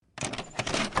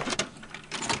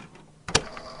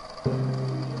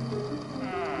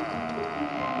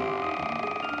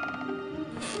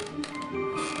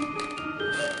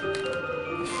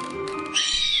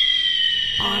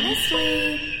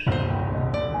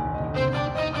Honestly.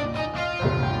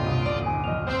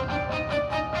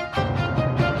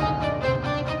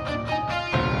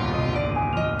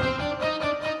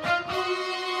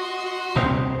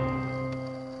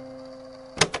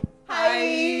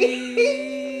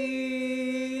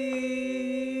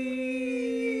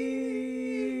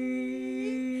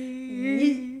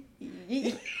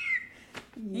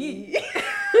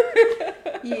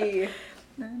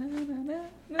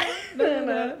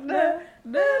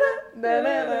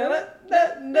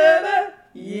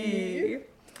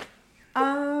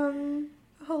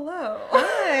 Hello.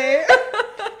 Hi.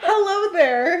 Hello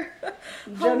there,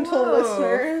 gentle Hello,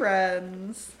 listener.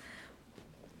 friends.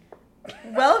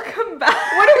 Welcome back.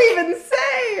 What do we even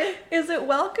say? Is it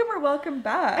welcome or welcome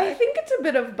back? I think it's a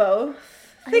bit of both.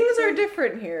 I Things are think-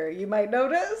 different here, you might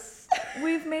notice.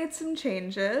 We've made some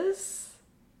changes.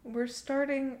 We're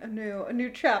starting a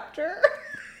new chapter.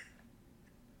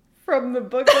 From the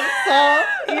book of Saw,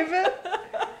 even.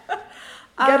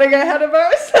 Getting ahead of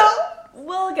ourselves.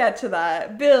 We'll get to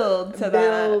that. Build to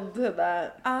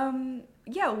that.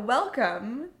 Yeah,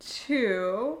 welcome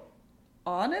to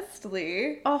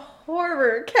Honestly A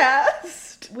horror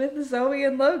cast. with Zoe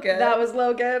and Logan. That was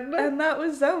Logan. And that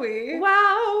was Zoe.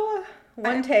 Wow.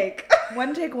 One take.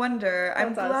 One take wonder.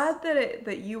 I'm That's us. glad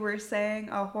that you were saying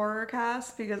a horror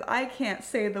cast because I can't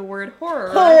say the word horror.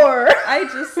 Horror. I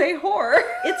just say horror.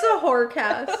 It's a horror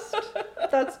cast.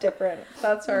 That's different.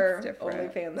 That's our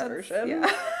different. OnlyFans That's- version.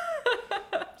 Yeah.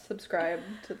 Subscribe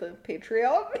to the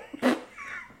Patreon.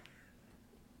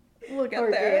 We'll get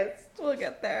Or there. gifts. We'll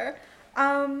get there.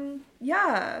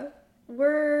 Yeah.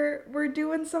 We're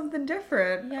doing something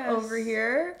different Yes. over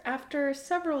here. After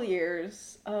several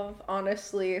years of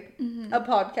honestly a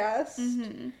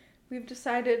podcast, we've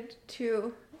decided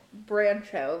to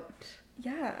branch out,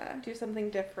 Yeah. do something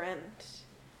different.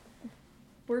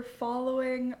 We're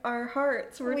following our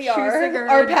hearts. We're We choosing are.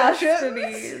 our Our passions.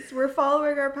 destinies. We're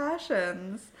following our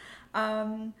passions.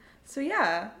 So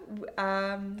yeah,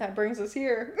 That brings us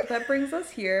here. that brings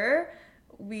us here.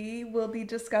 We will be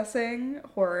discussing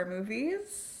horror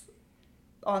movies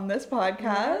on this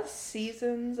podcast.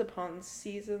 Seasons upon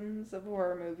seasons of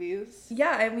horror movies.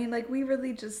 Yeah, I mean, like, we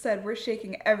really just said we're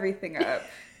shaking everything up.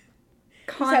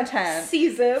 We said Content,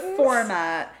 seasons,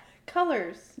 format,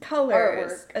 colors,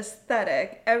 colors, artwork.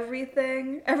 aesthetic,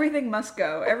 everything must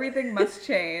go. Everything must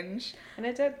change. And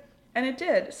it did. And it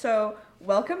did. So,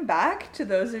 welcome back to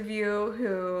those of you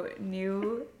who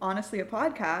knew Honestly a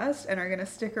Podcast and are going to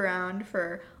stick around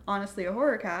for Honestly a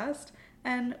Horrorcast.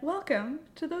 And welcome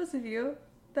to those of you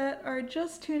that are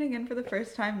just tuning in for the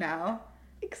first time now.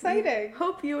 Exciting.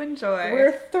 Hope you enjoy.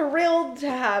 We're thrilled to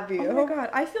have you. Oh my god,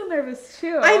 I feel nervous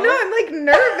too. I know, I'm like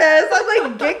nervous. I'm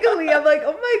like giggly. I'm like,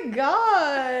 oh my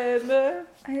god.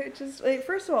 I just, like,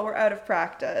 first of all, we're out of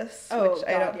practice, Oh, which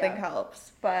I God, don't yeah. think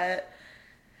helps, but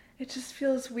it just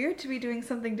feels weird to be doing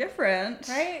something different.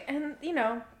 Right? And, you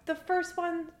know, the first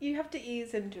one, you have to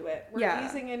ease into it. We're Yeah.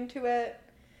 easing into it.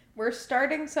 We're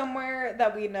starting somewhere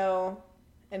that we know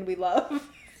and we love.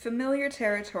 Familiar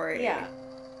territory. Yeah.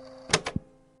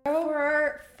 For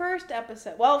our first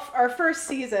episode, well, our first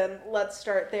season, let's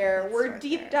start there. Let's We're start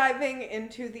deep there. diving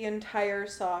into the entire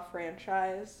Saw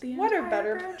franchise. The What a entire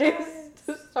better franchise. place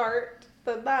to start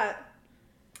than that?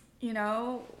 You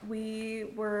know, we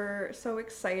were so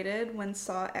excited when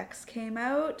Saw X came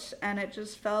out, and it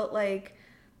just felt like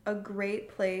a great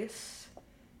place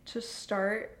to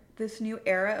start this new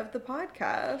era of the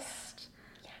podcast.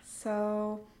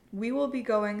 So, we will be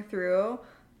going through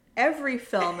every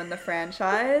film in the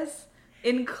franchise,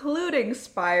 including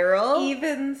Spiral.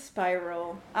 Even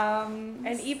Spiral. And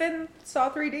And even Saw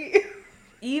 3D.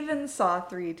 even Saw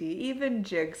 3D, even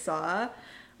Jigsaw.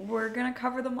 We're gonna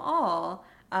cover them all.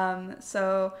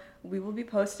 So we will be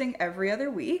posting every other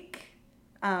week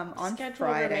on Schedule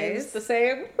remains Fridays. the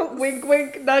same. Wink,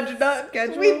 wink, nudge, nudge.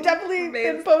 Schedule We've definitely been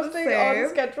remains the posting same. on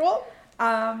schedule.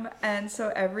 And so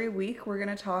every week we're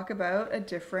gonna talk about a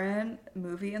different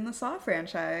movie in the Saw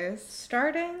franchise.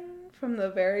 Starting from the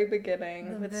very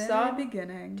beginning The with very Saw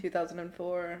beginning.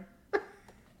 2004.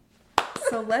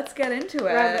 So let's get into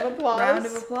it. Round of applause. Round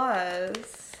of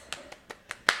applause.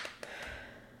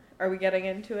 Are we getting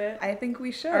into it? I think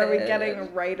we should. Are we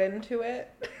getting right into it?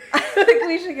 I think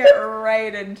we should get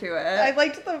right into it. I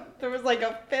liked there was like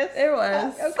a fist. It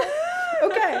was.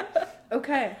 Okay.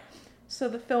 Okay. So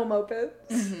the film opens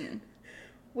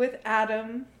with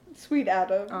Adam, sweet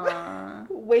Adam, Aw.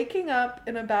 waking up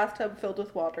in a bathtub filled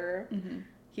with water. Mm-hmm.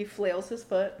 He flails his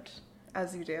foot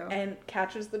As you do. and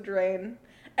catches the drain.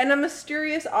 And a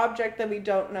mysterious object that we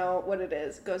don't know what it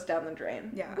is goes down the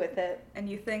drain with it. And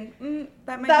you think,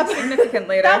 that might be significant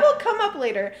later. That will come up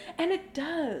later. And it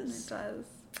does. It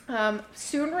does.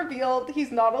 Soon revealed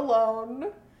he's not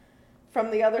alone. From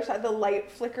the other side, the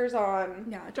light flickers on.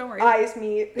 Yeah, don't worry. Eyes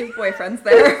meet. His boyfriend's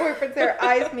there. His boyfriend's there.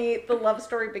 Eyes meet. The love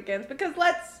story begins. Because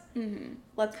let's be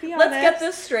honest. Let's get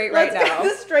this straight right now. Let's get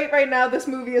this straight right now. This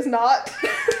movie is not.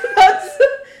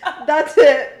 That's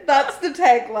it. That's the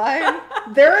tagline.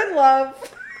 They're in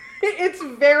love. It's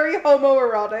very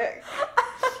homoerotic.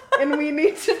 And we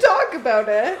need to talk about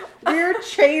it. We're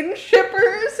chain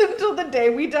shippers until the day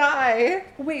we die.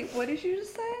 Wait, what did you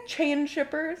just say? Chain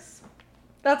shippers.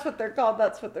 That's what they're called.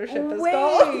 That's what their ship is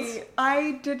called.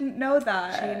 I didn't know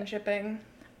that. Chain shipping.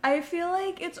 I feel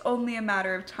like it's only a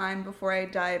matter of time before I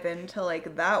dive into,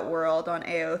 like, that world on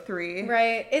AO3.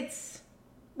 Right.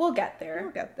 We'll get there.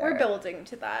 We'll get there. We're building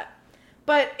to that.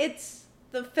 But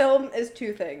the film is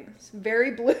two things.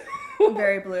 Very blue.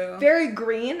 Very blue. Very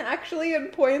green, actually, in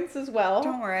points as well.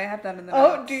 Don't worry, I have that in the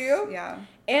notes. Oh, do you? Yeah.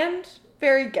 And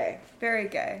very gay. Very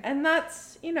gay. And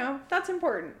that's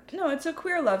important. No, it's a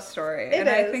queer love story. It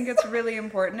is. I think it's really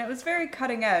important. It was very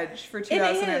cutting edge for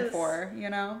 2004, you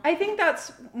know? I think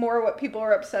that's more what people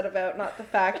are upset about, not the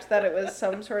fact that it was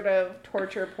some sort of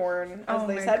torture porn, as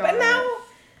they said. God. But now,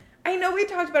 I know we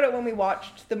talked about it when we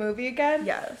watched the movie again.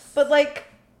 Yes. But, like,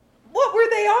 what were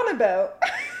they on about?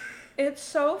 It's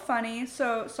so funny.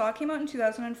 So, Saw came out in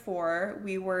 2004.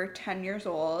 We were 10 years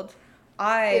old.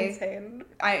 Insane.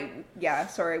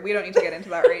 Sorry, we don't need to get into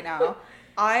that right now.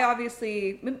 I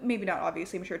obviously, maybe not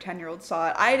obviously, I'm sure 10-year-olds saw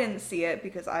it. I didn't see it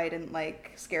because I didn't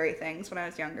like scary things when I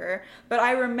was younger. But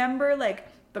I remember, like,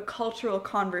 the cultural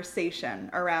conversation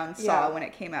around Saw when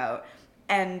it came out.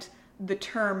 And the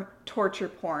term torture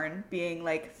porn being,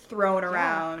 like, thrown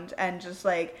around. And just,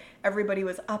 like, everybody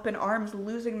was up in arms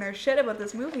losing their shit about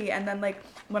this movie. And then, like,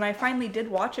 when I finally did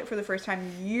watch it for the first time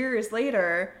years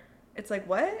later, it's like,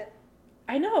 what?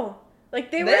 I know.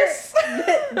 Like, this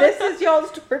is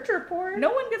y'all's torture porn?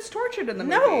 No one gets tortured in the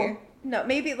movie. No,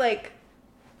 maybe, like,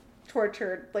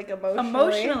 tortured, like, emotionally.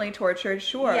 Emotionally tortured,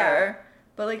 sure. Yeah.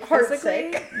 But, like,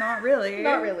 physically, not really.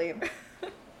 Not really.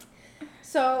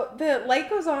 So, the light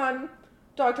goes on.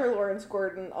 Dr. Lawrence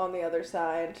Gordon on the other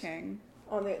side. King.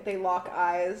 They lock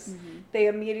eyes. They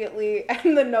immediately,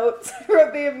 and the notes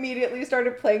wrote, they immediately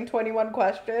started playing 21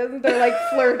 Questions. They're like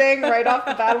flirting right off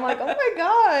the bat. I'm like, oh my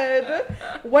god,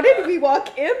 what did we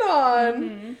walk in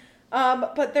on?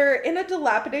 But they're in a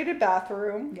dilapidated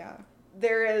bathroom. Yeah.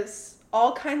 There is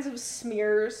all kinds of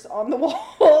smears on the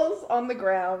walls, on the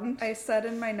ground. I said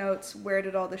in my notes, where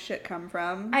did all the shit come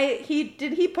from?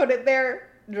 Did he put it there?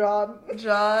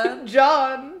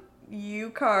 John. You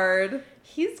card.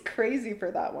 He's crazy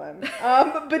for that one.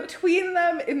 Between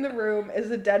them in the room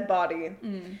is a dead body,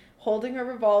 holding a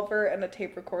revolver and a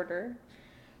tape recorder.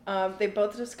 They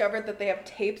both discovered that they have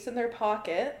tapes in their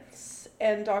pockets,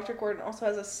 and Dr. Gordon also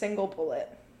has a single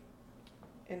bullet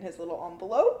in his little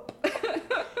envelope.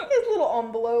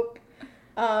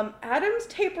 Adam's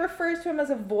tape refers to him as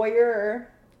a voyeur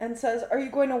and says, "Are you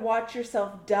going to watch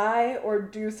yourself die or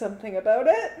do something about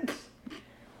it?"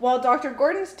 While Dr.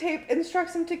 Gordon's tape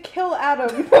instructs him to kill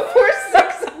Adam before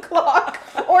 6 o'clock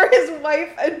or his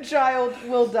wife and child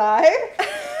will die.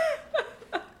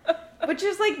 Which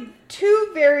is like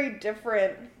two very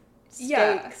different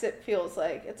stakes, it feels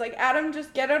like. It's like, Adam,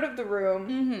 just get out of the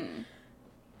room.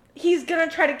 He's gonna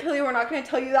try to kill you, we're not gonna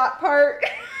tell you that part.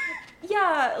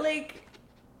 Yeah, like,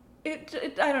 it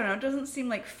I don't know, it doesn't seem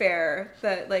like fair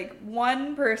that, like,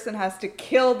 one person has to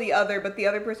kill the other, but the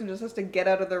other person just has to get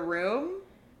out of the room.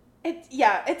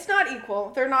 It's not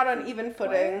equal. They're not on even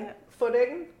footing. What?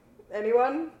 Footing?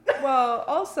 Anyone? Well,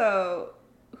 also,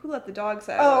 who let the dogs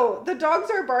out? Oh, the dogs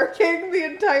are barking the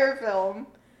entire film.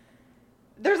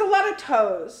 There's a lot of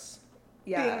toes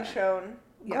being shown.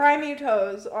 Yeah. Grimy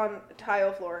toes on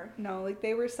tile floor. No, like,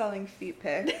 they were selling feet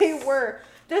pics. They were.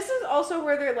 This is also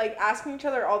where they're, like, asking each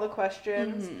other all the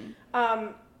questions.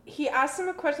 He asks him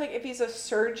a question, like, if he's a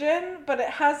surgeon, but it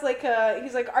has, like,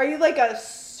 he's like, are you, like, a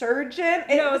surgeon?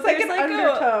 No, it's like an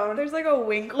undertone. There's, like, a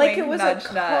wink, like, wink, it was nudge, a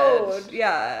code. Nudge.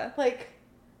 Yeah. Like,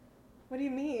 what do you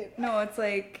mean? No, it's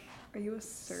like, are you a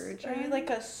surgeon? Are you,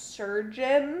 like, a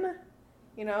surgeon?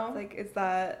 You know? Like, is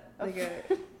that, like, a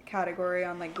category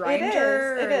on, like,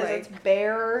 Grindr? It is. Like... It's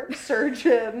bear,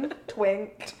 surgeon,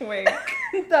 twink.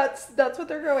 That's what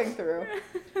they're going through.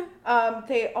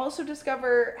 They also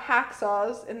discover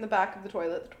hacksaws in the back of the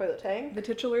toilet tank. The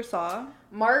titular saw.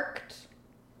 Marked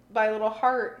by a little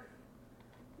heart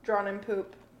drawn in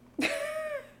poop.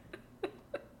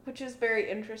 which is very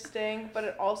interesting, but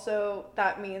it also,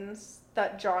 that means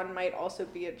that John might also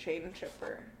be a chain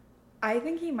shipper. I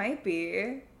think he might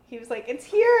be. He was like, it's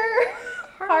here!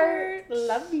 Heart.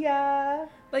 Love ya!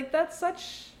 Like, that's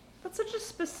such a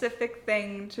specific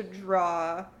thing to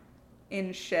draw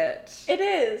in shit. It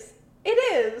is.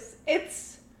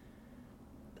 It's...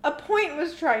 A point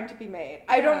was trying to be made.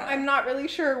 Yeah. I'm not really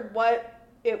sure what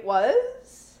it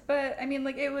was. But, I mean,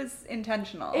 like, it was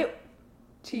intentional.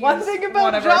 To One use thing about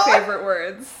one of John- our favorite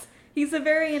words. He's a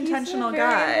very intentional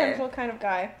guy. Intentional kind of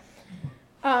guy.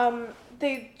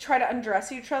 They try to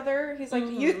undress each other. He's like,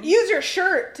 use your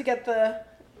shirt to get the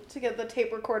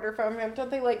tape recorder from him. Don't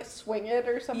they like swing it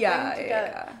or something?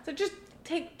 Yeah. So just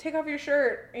take off your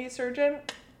shirt. Are you a surgeon?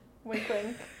 Wink,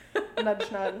 wink.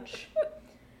 Nudge, nudge.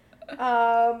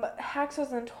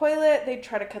 Hacksaw's in the toilet. They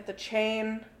try to cut the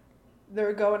chain.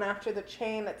 They're going after the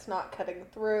chain. It's not cutting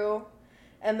through.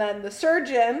 And then the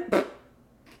surgeon,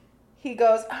 he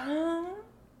goes,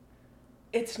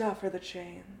 it's not for the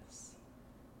chains.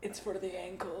 It's for the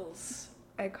ankles.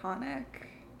 Iconic.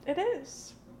 It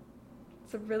is.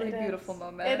 It's a really beautiful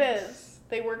moment. It is.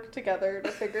 They work together to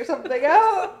figure something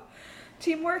out.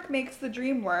 Teamwork makes the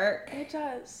dream work. It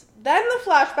does. Then the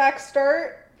flashbacks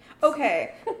start.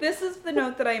 Okay, this is the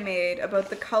note that I made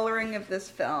about the coloring of this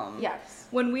film. Yes.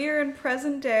 When we are in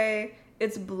present day,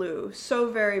 it's blue.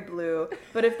 So very blue.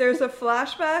 But if there's a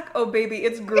flashback, oh baby,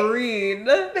 it's green.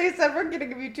 They said we're going to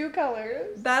give you two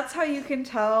colors. That's how you can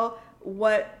tell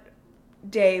what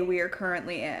day we are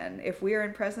currently in. If we are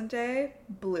in present day,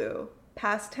 blue.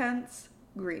 Past tense,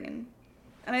 green.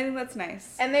 And I think that's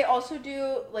nice. And they also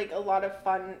do like a lot of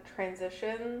fun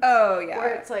transitions. Oh, yeah.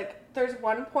 Where it's like, there's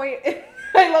one point,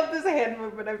 I love this hand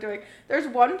movement I'm doing. There's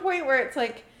one point where it's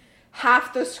like,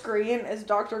 half the screen is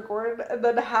Dr. Gordon, and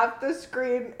then half the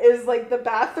screen is like the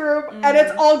bathroom, and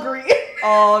it's all green.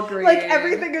 All green. Like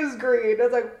everything is green.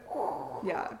 It's like,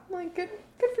 yeah. Like good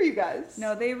for you guys.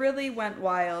 No, they really went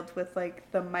wild with like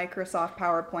the Microsoft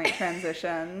PowerPoint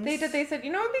transitions. They did. They said,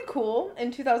 you know what would be cool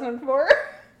in 2004?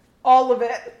 All of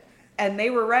it. And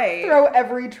they were right. Throw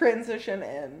every transition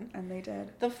in. And they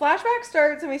did. The flashback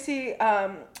starts, and we see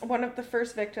one of the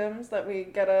first victims that we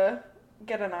get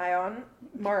an eye on,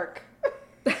 Mark.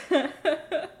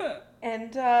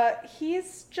 And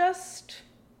he's just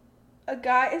a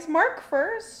guy. Is Mark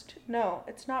first? No,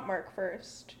 it's not Mark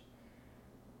first.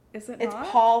 Is it It's not?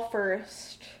 Paul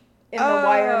first in the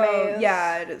wire maze.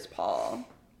 Yeah, it is Paul.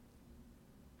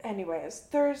 Anyways,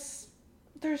 there's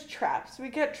traps. We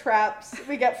get traps.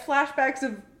 We get flashbacks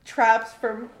of traps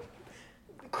from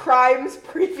crimes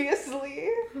previously.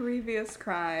 Previous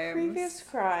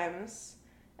crimes.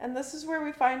 And this is where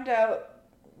we find out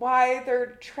why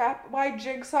why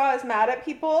Jigsaw is mad at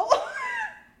people.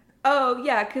 Oh,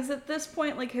 yeah, because at this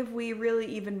point, like, have we really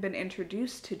even been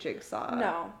introduced to Jigsaw?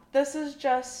 No. This is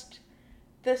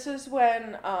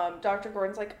when Dr.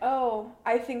 Gordon's like, oh,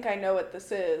 I think I know what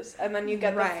this is. And then you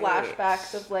get the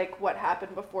flashbacks of, like, what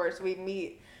happened before. So we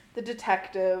meet the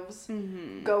detectives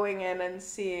going in and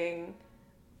seeing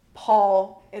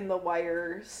Paul in the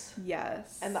wires.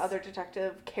 Yes. And the other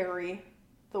detective, Carrie,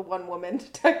 the one-woman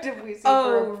detective we see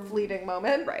for a fleeting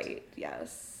moment. Right,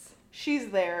 yes. She's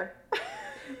there.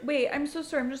 Wait, I'm so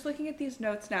sorry. I'm just looking at these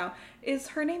notes now. Is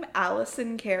her name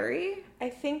Allison Carey? I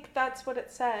think that's what it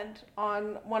said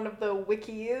on one of the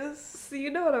wikis. So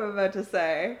you know what I'm about to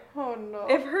say. Oh, no.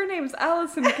 If her name's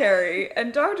Allison Carey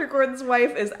and Dr. Gordon's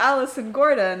wife is Allison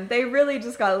Gordon, they really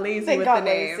just got lazy with the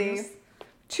names. Lazy.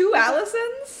 Two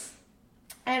Allisons?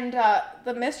 And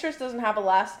the mistress doesn't have a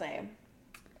last name.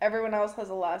 Everyone else has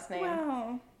a last name.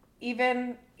 Wow.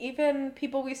 Even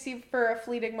people we see for a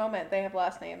fleeting moment, they have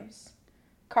last names.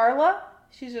 Carla?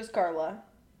 She's just Carla.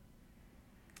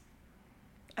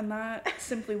 And that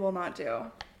simply will not do.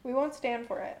 We won't stand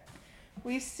for it.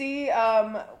 We see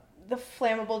the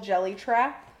flammable jelly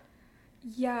trap.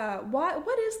 Yeah.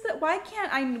 What is that? Why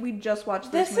can't we just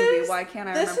watched this movie. Why can't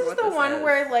I remember what this is? This is the one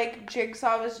where, like,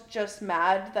 Jigsaw was just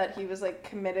mad that he was, like,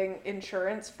 committing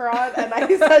insurance fraud. And I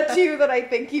said to you that I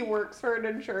think he works for an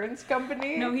insurance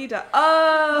company. No, he does.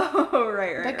 Oh,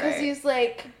 right. Because he's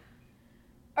like,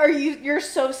 you're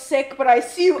so sick, but I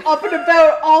see you up and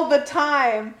about all the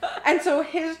time. And so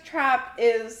his trap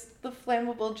is the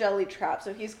flammable jelly trap.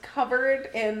 So he's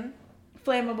covered in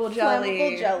flammable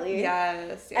jelly.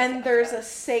 Yes. And there's a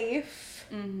safe.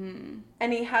 Mm-hmm.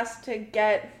 And he has to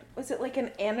get, was it like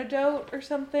an antidote or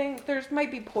something?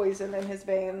 Might be poison in his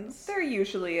veins. There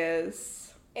usually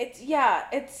is.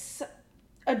 It's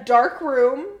a dark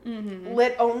room,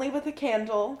 lit only with a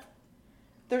candle.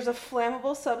 There's a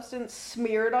flammable substance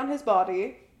smeared on his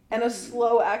body. and a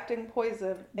slow-acting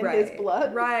poison in his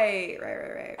blood.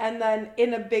 Right. And then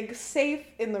in a big safe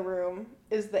in the room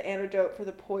is the antidote for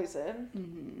the poison.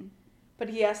 Mm-hmm. But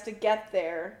he has to get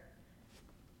there,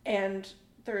 and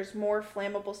there's more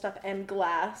flammable stuff and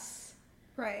glass.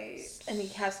 Right. And he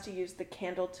has to use the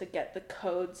candle to get the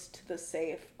codes to the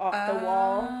safe off the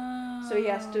wall. So he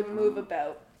has to move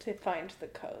about to find the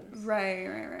codes. Right.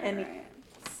 And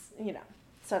he,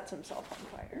 sets himself on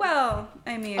fire. Well,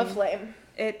 I mean... A flame.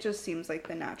 It just seems like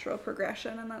the natural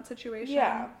progression in that situation.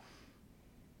 Yeah.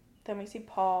 Then we see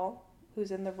Paul,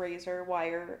 who's in the razor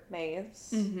wire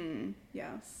maze. Mm-hmm.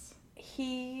 Yes.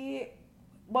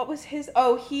 What was his...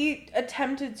 Oh, he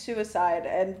attempted suicide,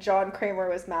 and John Kramer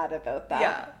was mad about that.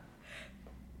 Yeah.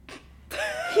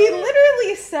 He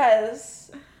literally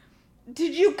says,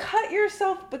 did you cut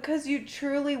yourself because you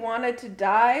truly wanted to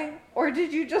die? Or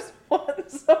did you just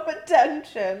want some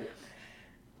attention?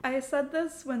 I said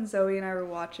this when Zoe and I were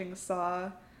watching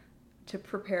Saw to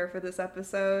prepare for this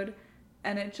episode,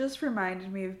 and it just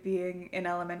reminded me of being in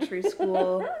elementary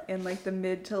school in, like, the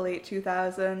mid to late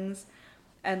 2000s,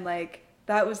 and, like,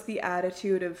 that was the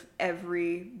attitude of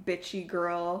every bitchy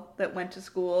girl that went to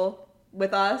school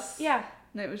with us. Yeah.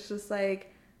 And it was just,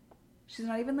 like, she's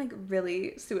not even, like,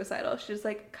 really suicidal. She just,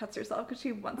 like, cuts herself because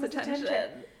she wants attention.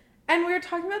 And we were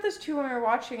talking about this too when we were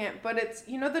watching it, but it's,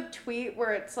 the tweet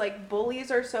where it's like,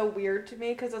 bullies are so weird to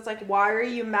me because it's like, why are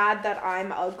you mad that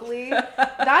I'm ugly?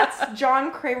 That's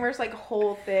John Kramer's, like,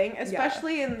 whole thing,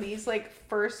 especially in these, like,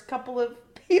 first couple of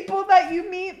people that you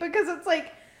meet, because it's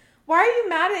like, why are you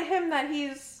mad at him that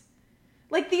he's,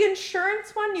 like, the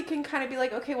insurance one, you can kind of be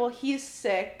like, okay, well, he's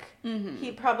sick. Mm-hmm.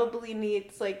 He probably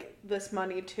needs, like, this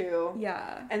money too.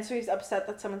 Yeah. And so he's upset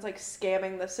that someone's, like,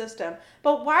 scamming the system.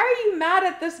 But why are you mad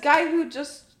at this guy who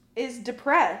just is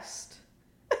depressed?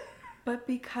 But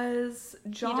because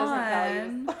John he doesn't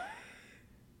value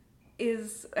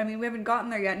is, I mean, we haven't gotten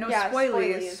there yet. No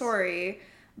spoilies. Sorry.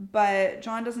 But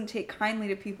John doesn't take kindly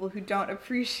to people who don't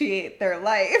appreciate their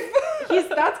life.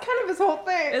 That's kind of his whole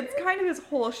thing. It's kind of his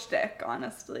whole shtick,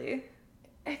 honestly.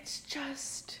 It's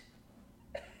just...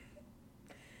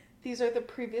 These are the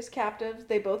previous captives.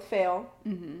 They both fail.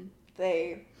 Mm-hmm.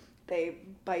 They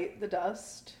bite the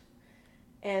dust.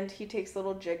 And he takes a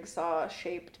little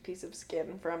jigsaw-shaped piece of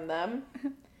skin from them.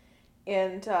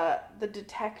 And the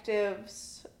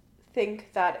detectives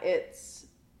think that it's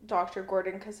Dr.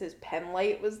 Gordon because his pen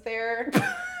light was there.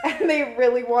 And they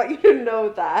really want you to know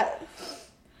that.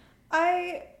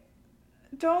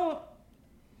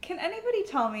 Can anybody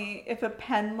tell me if a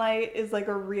pen light is like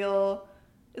a real...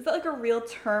 Is that like a real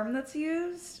term that's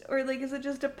used? Or like is it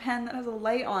just a pen that has a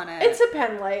light on it? It's a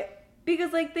pen light.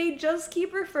 Because like they just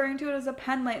keep referring to it as a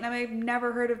pen light and I've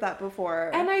never heard of that before.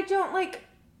 And I don't like...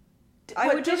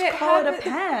 I would just call it a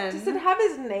pen. Does it have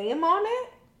his name on it?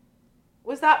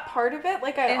 Was that part of it?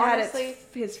 Like it honestly... had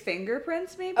his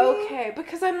fingerprints maybe? Okay,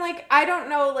 because I'm like, I don't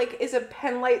know, like, is a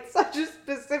pen light such a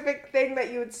specific thing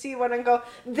that you would see one and go,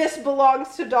 this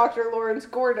belongs to Dr. Lawrence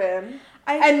Gordon?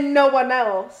 And no one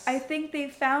else. I think they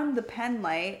found the pen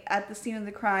light at the scene of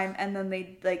the crime and then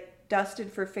they, like,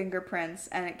 dusted for fingerprints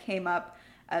and it came up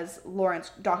as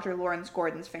Dr. Lawrence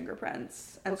Gordon's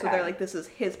fingerprints. And so they're like, this is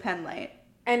his pen light.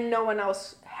 And no one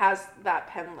else has that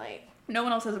pen light. No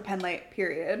one else has a pen light,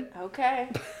 period. Okay.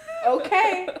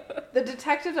 The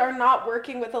detectives are not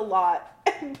working with a lot.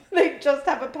 They just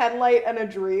have a pen light and a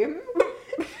dream.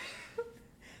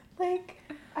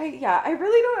 I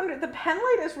really don't the pen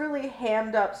light is really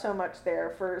hammed up so much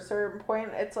there for a certain point.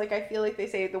 It's like, I feel like they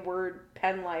say the word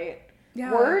pen light.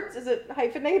 Yeah. Words? Is it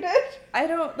hyphenated? I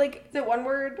don't, like... Is it one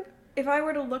word? If I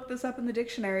were to look this up in the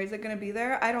dictionary, is it going to be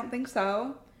there? I don't think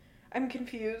so. I'm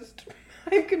confused.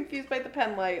 I'm confused by the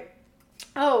pen light.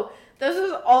 Oh, this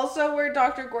is also where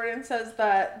Dr. Gordon says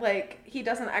that, like, he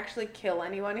doesn't actually kill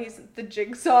anyone. The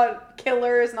Jigsaw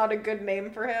Killer is not a good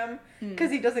name for him because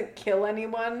he doesn't kill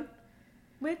anyone.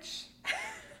 Which,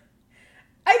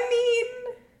 I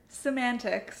mean...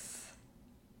 Semantics.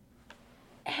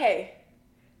 Hey,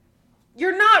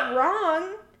 you're not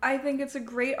wrong. I think it's a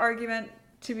great argument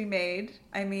to be made.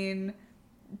 I mean,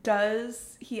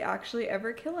 does he actually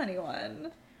ever kill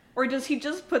anyone? Or does he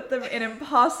just put them in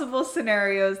impossible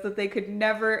scenarios that they could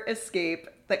never escape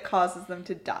that causes them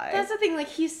to die? That's the thing. Like,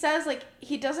 he says, like,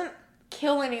 he doesn't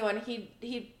kill anyone.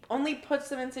 He only puts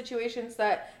them in situations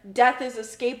that death is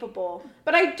escapable.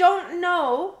 But I don't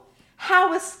know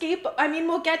how I mean,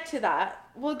 we'll get to that.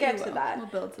 We'll build to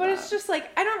that. But it's just, like,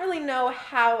 I don't really know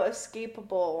how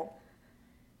escapable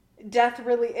death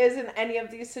really is in any of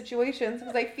these situations.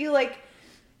 Because I feel like...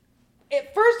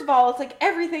 first of all, it's like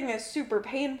everything is super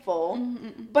painful,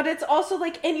 but it's also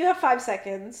like, and you have 5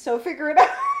 seconds, so figure it out.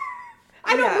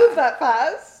 I don't move that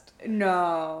fast.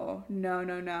 No.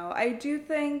 I do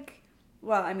think,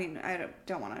 well, I mean, I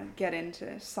don't want to get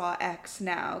into Saw X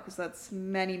now because that's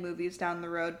many movies down the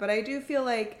road, but I do feel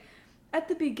like at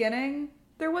the beginning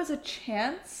there was a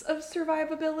chance of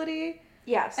survivability.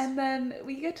 Yes. And then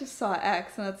we get to Saw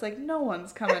X and it's like no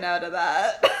one's coming out of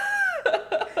that.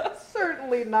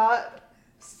 Certainly not.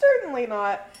 Certainly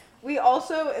not. We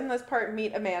also, in this part,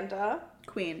 meet Amanda.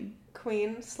 Queen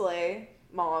Slay,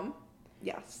 mom.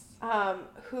 Yes.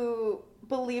 Who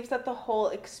believes that the whole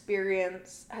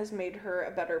experience has made her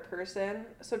a better person.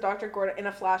 So Dr. Gordon, in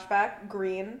a flashback,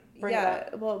 Green.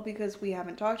 Well, because we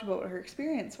haven't talked about what her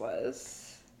experience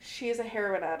was. She is a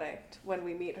heroin addict when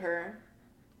we meet her.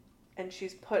 And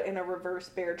she's put in a reverse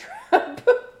bear trap,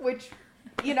 which,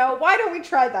 you know, why don't we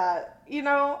try that? You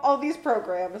know, all these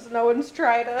programs, no one's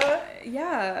tried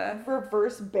a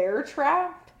reverse bear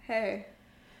trap. Hey.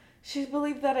 She's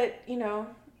believed that it, you know,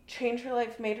 changed her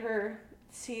life, made her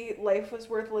see life was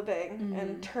worth living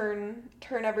and turn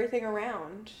everything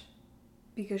around.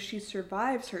 Because she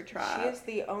survives her trap. She is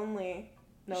the only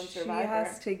known survivor. She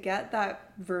has to get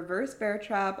that reverse bear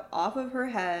trap off of her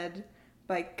head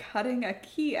by cutting a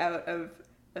key out of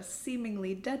a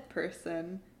seemingly dead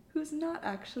person who's not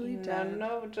actually dead.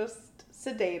 No, just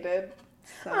sedated.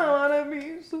 So. I wanna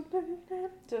be sedated.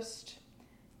 Just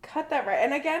cut that right.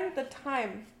 And again, the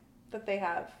time that they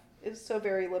have is so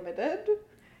very limited.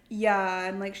 Yeah,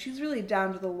 and like she's really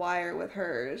down to the wire with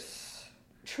hers.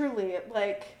 Truly,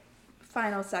 like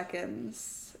final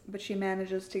seconds, but she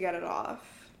manages to get it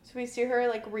off. So we see her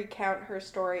like recount her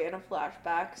story in a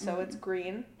flashback, so it's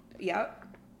green. Yep.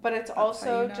 But it's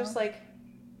also just like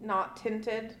not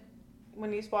tinted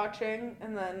when he's watching,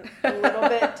 and then a little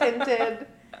bit tinted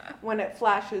when it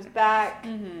flashes back.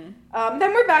 Then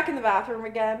we're back in the bathroom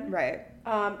again. Right.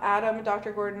 Adam and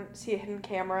Dr. Gordon see a hidden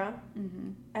camera,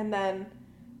 and then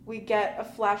we get a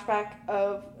flashback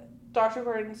of Dr.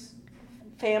 Gordon's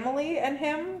family and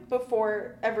him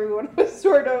before everyone was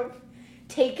sort of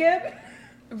taken.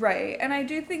 Right, and I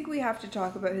do think we have to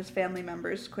talk about his family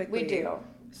members quickly. We do.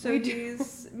 So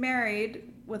he's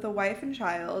married with a wife and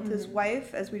child. His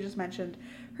wife, as we just mentioned,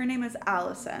 her name is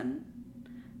Allison.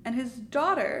 And his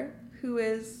daughter, who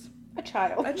is... A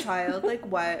child. Like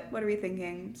what? What are we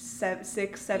thinking? 6,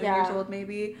 7 years old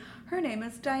maybe? Her name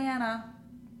is Diana.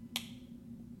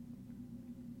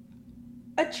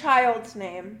 A child's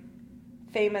name.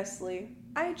 Famously.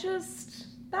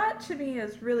 That to me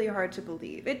is really hard to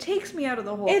believe. It takes me out of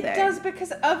the whole thing. It does,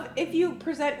 because of, if you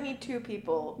present me two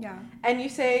people, and you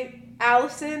say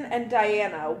Allison and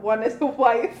Diana, one is a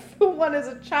wife, one is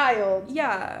a child.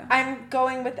 Yeah. I'm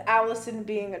going with Allison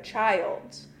being a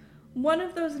child. One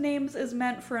of those names is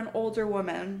meant for an older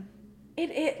woman.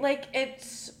 It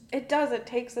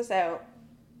takes us out.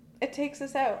 It takes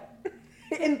us out.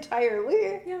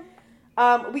 Entirely.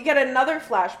 Yeah. We get another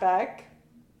flashback.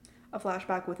 A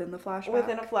flashback within the flashback.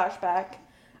 Within a flashback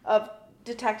of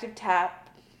Detective Tapp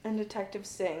and Detective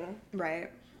Singh.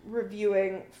 Right.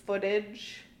 Reviewing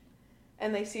footage,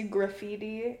 and they see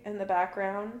graffiti in the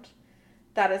background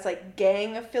that is like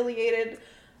gang affiliated.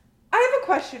 I have a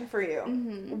question for you.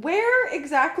 Where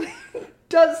exactly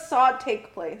does Saw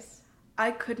take place?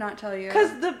 I could not tell you.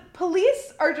 Because the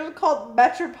police are just called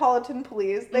Metropolitan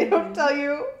Police. They don't tell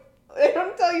you. They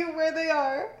don't tell you where they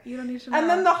are. You don't need to know. And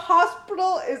then the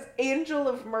hospital is Angel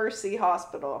of Mercy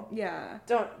Hospital. Yeah.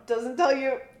 Doesn't tell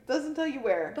you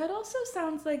where. That also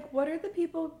sounds like, what are the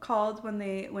people called when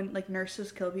like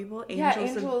nurses kill people?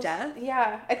 Angels of Death?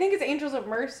 Yeah. I think it's Angels of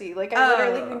Mercy. Like I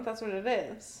literally think that's what it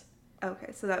is.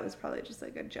 Okay, so that was probably just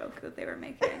like a joke that they were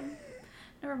making.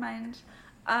 Never mind.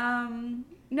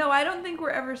 No, I don't think we're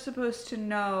ever supposed to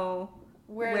know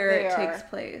where it takes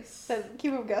place. So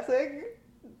keep them guessing.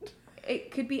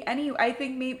 It could be any. I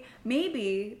think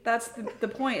maybe that's the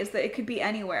point, is that it could be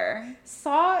anywhere.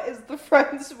 Saw is the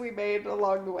friends we made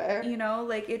along the way. You know,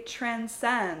 like it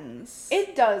transcends.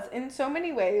 It does in so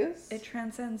many ways. It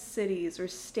transcends cities or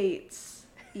states,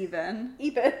 even.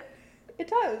 It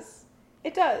does.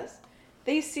 It does.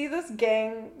 They see this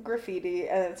gang graffiti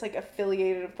and it's like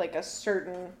affiliated with like a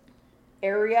certain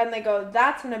area, and they go,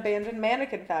 "That's an abandoned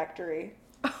mannequin factory,"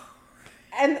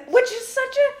 and which is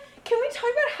such a. Can we talk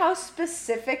about how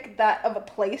specific that of a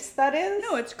place that is?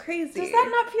 No, it's crazy. Does that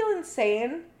not feel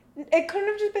insane? It couldn't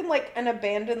have just been like an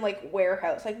abandoned like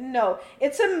warehouse. Like, no,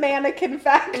 it's a mannequin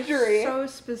factory. It's so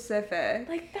specific.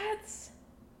 Like that's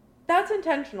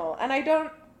intentional, and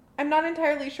I'm not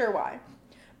entirely sure why.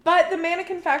 But the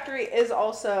mannequin factory is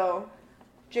also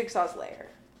Jigsaw's lair.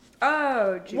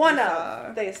 Oh, Jigsaw. One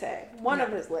of, they say. One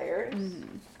of his layers.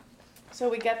 So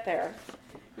we get there.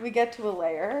 We get to a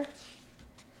lair.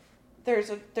 there's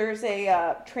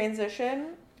a transition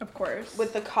Of course.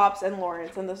 with the cops and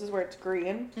Lawrence, and this is where it's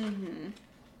green. Mm-hmm.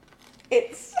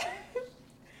 It's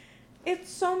it's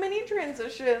so many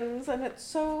transitions, and it's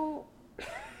so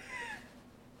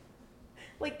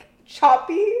like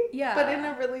choppy, Yeah. but in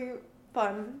a really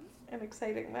fun and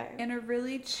exciting way. In a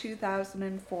really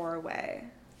 2004 way.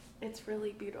 It's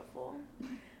really beautiful.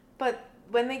 But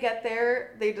when they get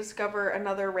there, they discover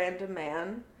another random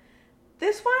man.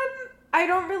 This one, I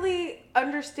don't really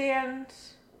understand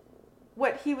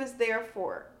what he was there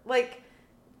for. Like,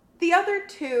 the other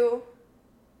two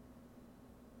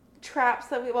traps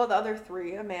that the other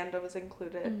three, Amanda was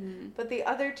included, Mm-hmm. but the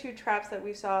other two traps that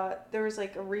we saw, there was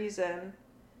like a reason.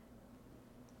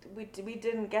 We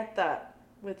didn't get that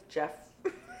with Jeff.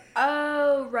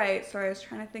 Oh, right. Sorry, I was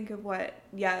trying to think of what.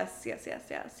 Yes.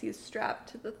 He's strapped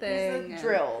to the thing. The and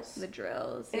drills. The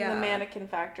drills. In yeah. the mannequin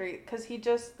factory. Because he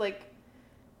just, like,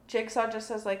 Jigsaw just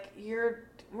says, like,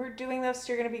 we're doing this,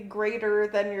 you're going to be greater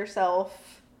than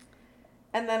yourself.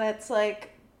 And then it's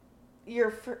like,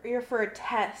 you're for a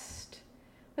test.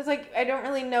 It's like, I don't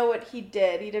really know what he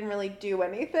did. He didn't really do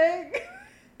anything.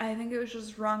 I think it was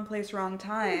just wrong place, wrong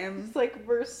time. It's like,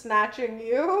 we're snatching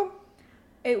you.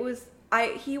 He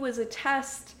was a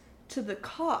test to the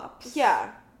cops.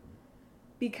 Yeah.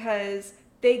 Because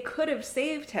they could have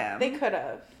saved him. They could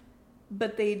have.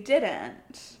 But they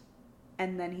didn't.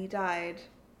 And then he died.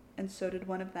 And so did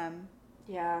one of them.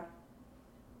 Yeah.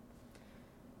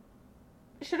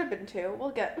 It should have been two.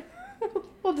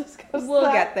 We'll discuss We'll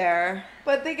that. get there.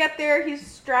 But they get there, he's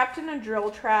strapped in a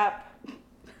drill trap.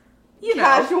 You know,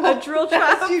 Casual, a drill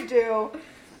trap. as you do.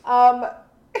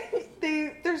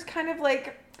 There's kind of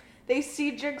like, they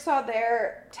see Jigsaw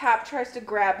there. Tap tries to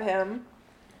grab him.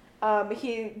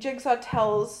 Jigsaw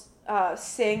tells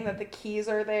Sing that the keys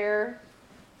are there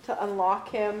to unlock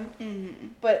him. Mm-hmm.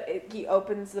 But he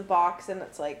opens the box and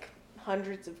it's like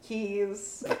hundreds of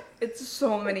keys. It's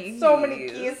so many So many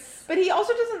keys. But he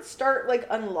also doesn't start like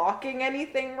unlocking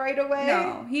anything right away.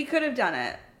 No, he could have done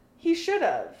it. He should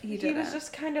have. He was didn't.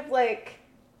 just kind of like...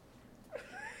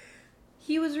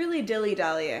 He was really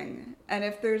dilly-dallying. And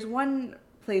if there's one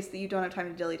place that you don't have time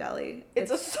to dilly-dally,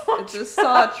 It's a saw It's a trap.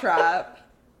 saw trap.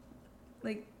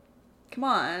 Like, come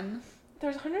on.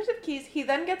 There's hundreds of keys. He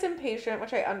then gets impatient,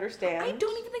 which I understand. I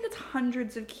don't even think it's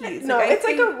hundreds of keys. No, I it's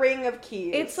like think a ring of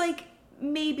keys. It's like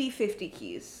maybe 50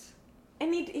 keys.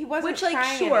 And he wasn't Which, like,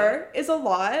 trying sure, is a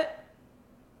lot.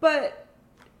 But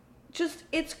just,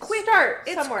 it's quick. Start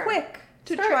it's somewhere. quick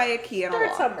to Start- try a key and Start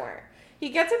unlock. somewhere. He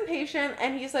gets impatient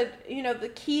and he said,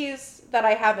 the keys that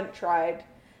I haven't tried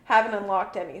haven't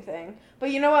unlocked anything. But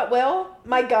you know what, Will?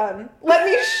 My gun. Let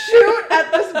me shoot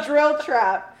at this drill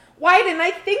trap. Why didn't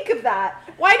I think of that?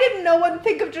 Why did no one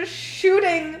think of just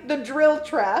shooting the drill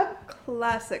trap?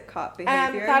 Classic cop And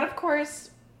behavior. that, of course,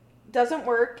 doesn't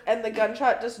work, and the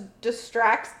gunshot just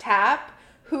distracts Tap,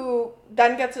 who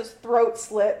then gets his throat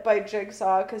slit by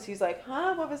Jigsaw, because he's like,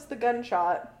 what was the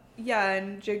gunshot? Yeah,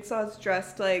 and Jigsaw's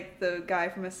dressed like the guy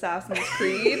from Assassin's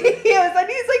Creed. He is, and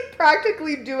he's, like,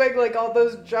 practically doing, like, all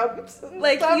those jumps and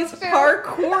Like, stuff, he's too.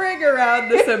 parkouring around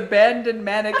this abandoned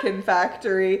mannequin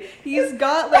factory. He's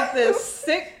got, like, this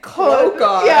sick cloak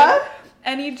on. Yeah.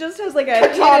 And he just has, like,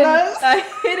 Katanas. a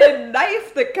hidden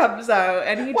knife that comes out.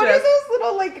 And he What are just... those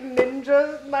little, like,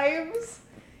 ninja knives?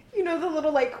 You know, the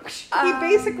little, like, he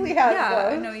basically has yeah,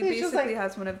 those. no, he He's just, basically like,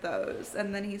 has one of those.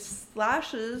 And then he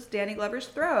slashes Danny Glover's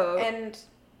throat. and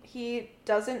he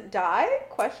doesn't die?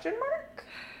 Question mark?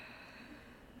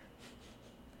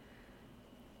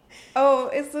 Oh,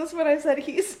 is this what I said?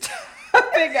 He's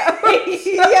tapping out.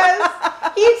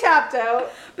 Yes, he tapped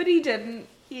out. But he didn't.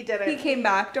 He didn't. He came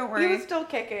back, don't worry. He was still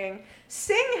kicking.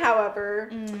 Sing, however,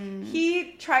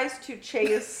 he tries to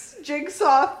chase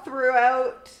Jigsaw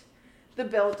throughout the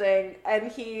building,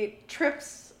 and he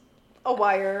trips a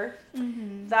wire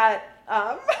that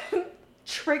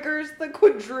triggers the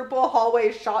quadruple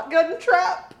hallway shotgun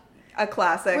trap, A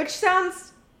classic. which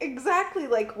sounds exactly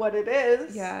like what it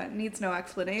is. Yeah, needs no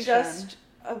explanation. Just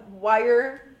a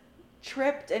wire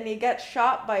tripped, and he gets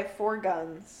shot by 4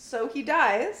 guns. So he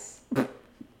dies.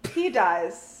 He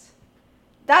dies.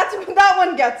 That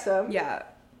one gets him. Yeah.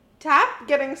 Tap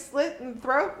getting slit in the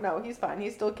throat. No, he's fine.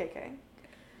 He's still kicking.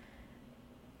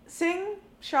 Sing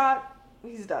shot.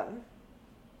 He's done.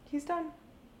 He's done.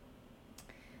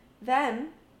 Then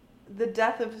the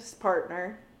death of his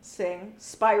partner, Sing,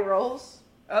 spirals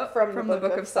from the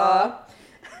Book of Saw.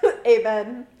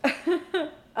 Amen.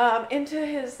 Into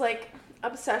his like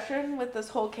obsession with this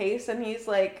whole case, and he's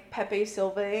like Pepe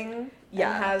Silvaing,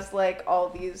 Yeah. and has like all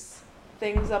these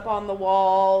things up on the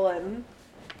wall, and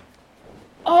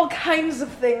all kinds of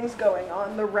things going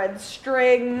on. The red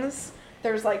strings.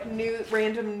 There's like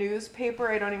random newspaper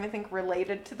I don't even think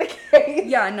related to the case.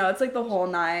 Yeah, no, it's like the whole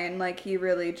nine. Like he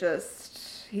really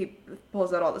he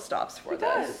pulls out all the stops for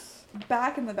this.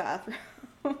 Back in the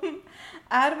bathroom,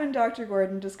 Adam and Dr.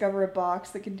 Gordon discover a box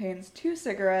that contains 2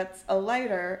 cigarettes, a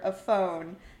lighter, a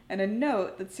phone, and a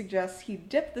note that suggests he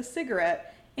dipped the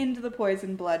cigarette into the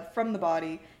poison blood from the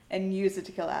body and used it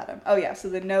to kill Adam. Oh yeah, so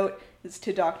the note is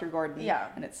to Dr. Gordon. Yeah.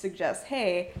 And it suggests,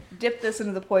 hey, dip this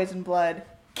into the poison blood,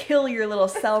 kill your little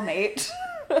cellmate,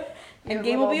 and Your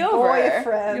game will be little over.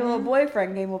 boyfriend. Your little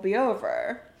boyfriend, game will be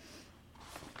over.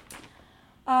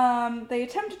 They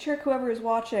attempt to trick whoever is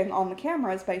watching on the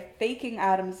cameras by faking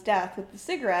Adam's death with the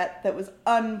cigarette that was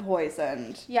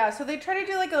unpoisoned. Yeah, so they try to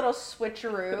do like a little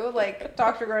switcheroo. Like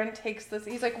Dr. Gordon takes this.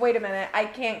 He's like, wait a minute, I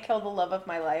can't kill the love of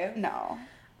my life. No.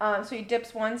 So he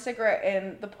dips one cigarette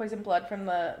in the poison blood from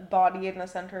the body in the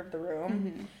center of the room.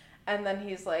 Mm-hmm. And then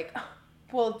he's like,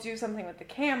 we'll do something with the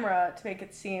camera to make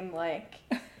it seem like,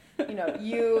 you know,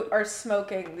 you are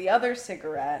smoking the other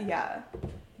cigarette. Yeah.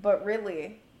 But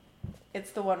really,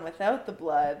 it's the one without the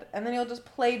blood. And then he'll just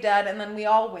play dead and then we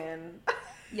all win.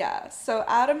 Yeah. So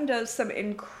Adam does some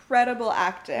incredible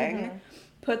acting, Mm-hmm.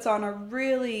 puts on a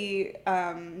really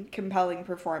compelling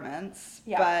performance,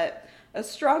 Yeah. but a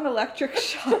strong electric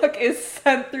shock is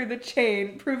sent through the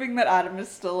chain, proving that Adam is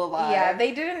still alive. Yeah,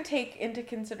 they didn't take into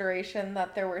consideration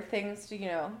that there were things to, you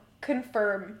know,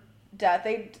 confirm death.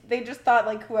 They just thought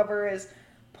like whoever is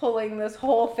pulling this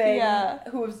whole thing, They're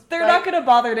like, not going to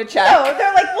bother to check. No,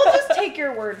 they're like, we'll just take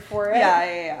your word for it.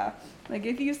 Yeah. Like,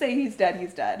 if you say he's dead,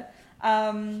 he's dead.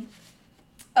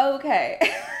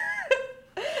 Okay.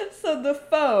 So the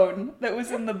phone that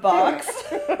was in the box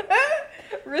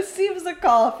receives a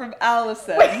call from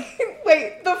Allison.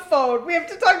 Wait, the phone. We have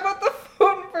to talk about the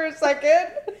phone for a second.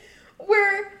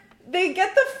 Where they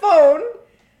get the phone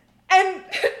and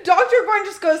Dr. Gordon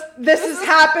just goes, this has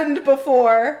happened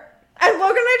before. And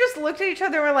Logan and I just looked at each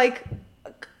other and were like,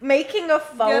 making a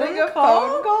phone Getting a call?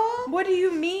 phone call? What do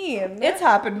you mean? It's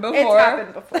happened before. It's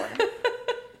happened before.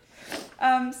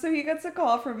 So he gets a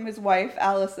call from his wife,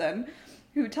 Allison,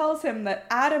 who tells him that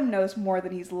Adam knows more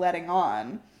than he's letting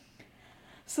on.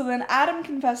 So then Adam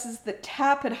confesses that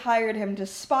Tapp had hired him to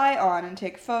spy on and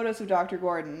take photos of Dr.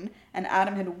 Gordon, and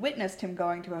Adam had witnessed him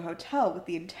going to a hotel with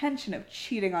the intention of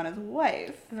cheating on his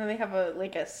wife. And then they have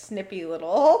a snippy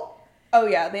little... Oh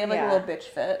yeah, they have like Yeah. a little bitch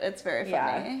fit. It's very funny.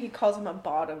 Yeah, he calls him a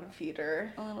bottom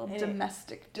feeder. A little And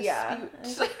domestic dispute. Yeah.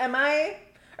 He's like,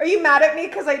 are you mad at me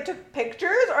because I took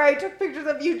pictures or I took pictures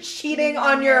of you cheating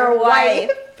on your wife?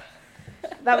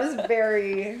 That was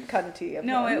very cunty of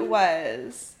No, him. it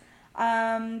was.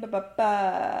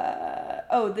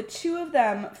 Oh, the two of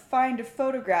them find a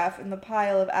photograph in the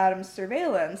pile of Adam's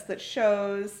surveillance that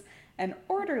shows an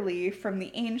orderly from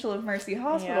the Angel of Mercy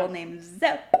Hospital Yeah. named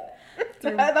Zep.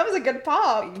 That was a good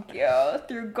pop. Thank you.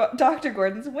 Through Dr.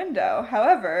 Gordon's window.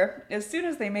 However, as soon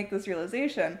as they make this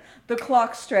realization, the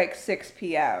clock strikes 6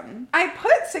 p.m. I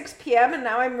put 6 p.m. and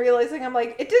now I'm realizing I'm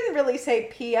like, it didn't really say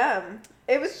p.m.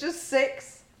 It was just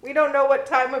 6. We don't know what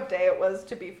time of day it was,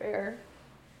 to be fair.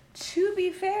 To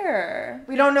be fair.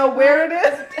 We don't know where it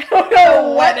is. We don't know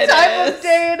what When it time is. of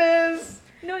day it is.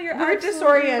 No, you're We're absolutely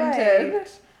disoriented.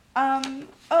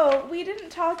 right. We didn't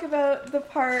talk about the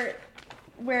part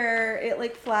where it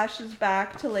like flashes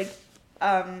back to like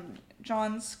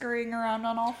John scurrying around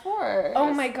on all fours.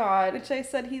 Oh my god. Which I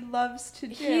said he loves to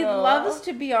do. He loves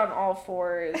to be on all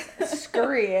fours,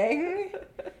 scurrying.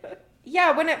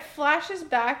 Yeah, when it flashes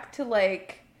back to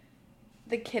like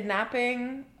the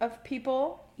kidnapping of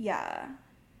people. Yeah.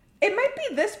 It might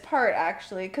be this part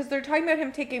actually, because they're talking about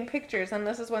him taking pictures, and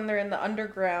this is when they're in the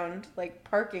underground like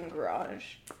parking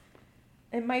garage.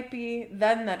 It might be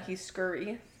then that he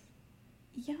scurries.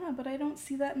 Yeah, but I don't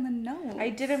see that in the notes. I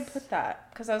didn't put that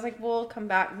because I was like, we'll come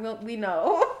back. We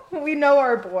know. We know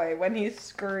our boy when he's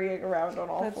scurrying around on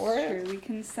all That's fours. true. We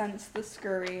can sense the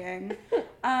scurrying.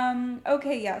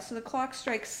 Okay, yeah. So the clock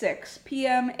strikes 6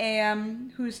 p.m.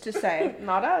 a.m. Who's to say?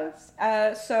 Not us.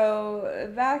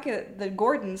 So back at the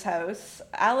Gordon's house,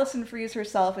 Allison frees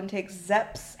herself and takes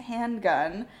Zep's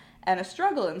handgun, and a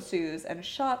struggle ensues, and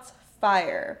shots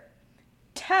fire.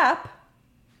 Tapp,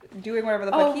 doing whatever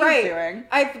the fuck he's doing.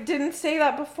 I didn't say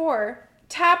that before.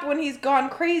 Tapp, when he's gone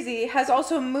crazy, has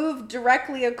also moved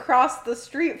directly across the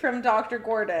street from Dr.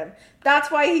 Gordon.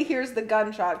 That's why he hears the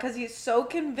gunshot, because he's so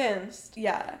convinced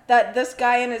Yeah. that this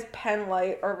guy and his pen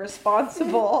light are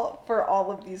responsible for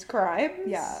all of these crimes.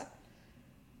 Yeah.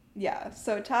 Yeah.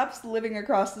 So Tapp's living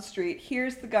across the street,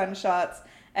 hears the gunshots,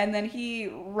 and then he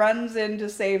runs in to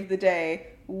save the day,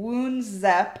 wounds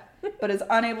Zep, but is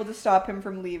unable to stop him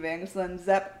from leaving. So then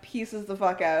Zepp pieces the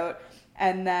fuck out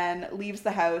and then leaves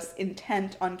the house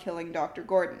intent on killing Dr.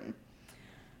 Gordon.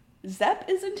 Zepp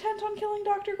is intent on killing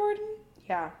Dr. Gordon?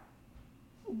 Yeah.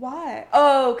 Why?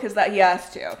 Oh, because he has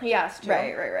to. He has to.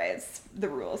 Right. It's the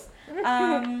rules.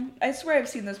 I swear I've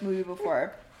seen this movie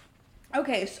before.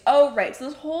 Okay, so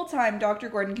this whole time Dr.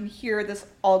 Gordon can hear this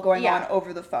all going on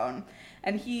over the phone.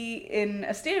 And he, in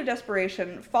a state of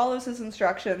desperation, follows his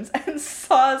instructions and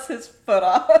saws his foot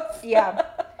off. Yeah.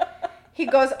 He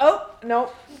goes, oh,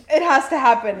 no, it has to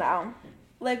happen now.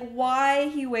 Like, why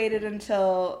he waited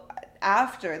until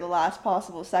after the last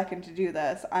possible second to do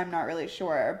this, I'm not really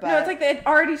sure. But no, it's like it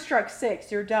already struck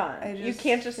 6. You're done. You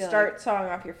can't just start like, sawing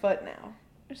off your foot now.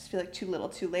 I just feel like too little,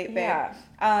 too late, babe.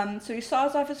 Yeah. So he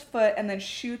saws off his foot and then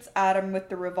shoots Adam with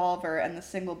the revolver and the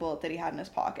single bullet that he had in his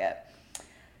pocket.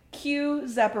 Cue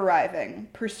Zepp arriving,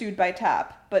 pursued by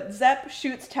Tap. But Zepp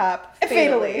shoots Tap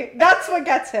fatally. That's what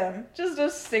gets him. Just a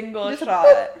single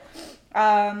shot.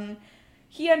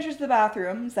 He enters the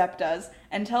bathroom, Zepp does,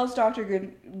 and tells Dr.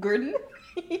 Gordon?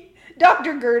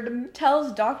 Dr. Gordon.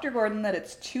 Tells Dr. Gordon that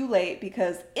it's too late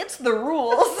because it's the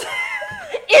rules.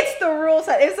 It's the rules.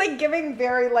 It's like giving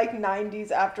very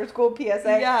 90s after school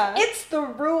PSA. Yeah. It's the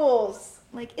rules.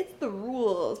 Like, it's the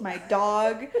rules, my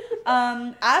dog.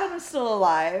 Adam is still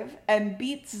alive and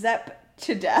beats Zepp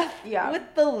to death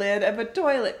with the lid of a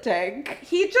toilet tank.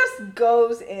 He just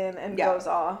goes in and goes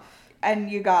off.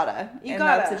 And you gotta. In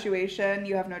that situation,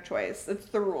 you have no choice. It's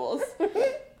the rules.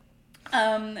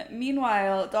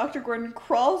 Meanwhile, Dr. Gordon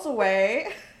crawls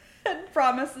away and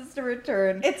promises to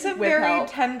return. It's a very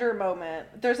tender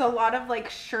moment. There's a lot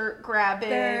of shirt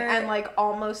grabbing and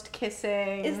almost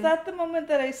kissing. Is that the moment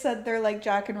that I said they're like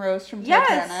Jack and Rose from Titanic?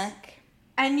 Yes.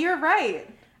 And you're right.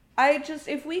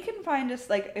 If we can find us,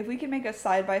 if we can make a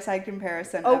side-by-side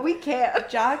comparison. Oh, we can.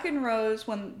 Jack and Rose,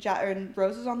 when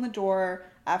Rose is on the door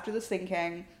after the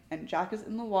sinking, and Jack is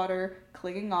in the water,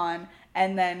 clinging on,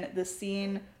 and then the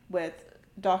scene with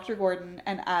Dr. Gordon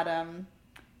and Adam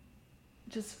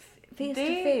just face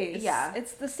to face. Yeah.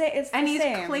 It's the same. And he's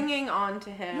clinging on to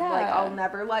him. Yeah. I'll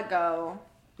never let go.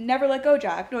 Never let go,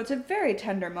 Jack. No, it's a very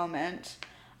tender moment.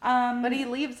 But he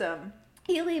leaves him.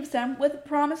 He leaves him with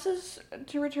promises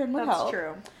to return with help. That's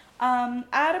true.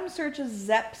 Adam searches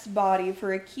Zepp's body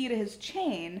for a key to his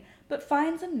chain, but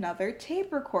finds another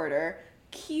tape recorder.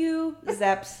 Cue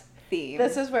Zepp's theme.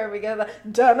 This is where we get the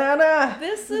da-na-na.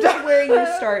 This is where you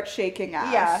start shaking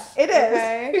ass. Yeah, it is.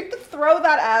 Okay? You throw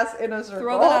that ass in a circle.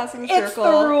 Throw that ass in a circle. It's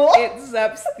the rule. It's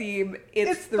Zepp's theme.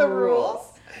 It's the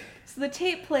rules. So the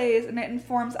tape plays and it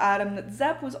informs Adam that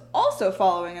Zepp was also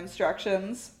following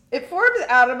instructions. It informs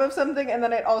Adam of something and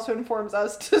then it also informs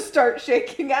us to start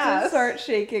shaking ass.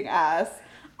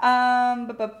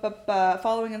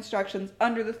 Following instructions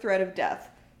under the threat of death.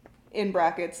 In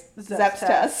brackets, Zepp's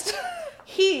test.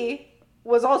 He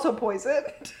was also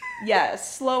poisoned.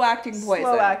 Yes, slow-acting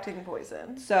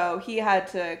poison. So he had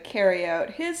to carry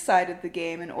out his side of the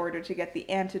game in order to get the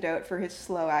antidote for his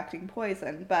slow-acting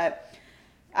poison. But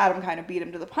Adam kind of beat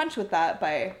him to the punch with that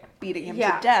by beating him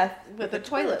to death with a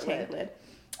toilet tank lid.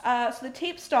 So the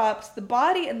tape stops. The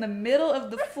body in the middle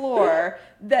of the floor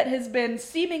that has been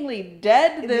seemingly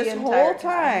dead this whole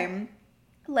time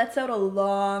lets out a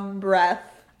long breath.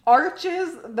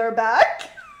 Arches their back.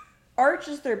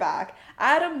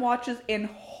 Adam watches in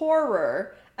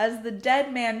horror as the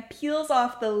dead man peels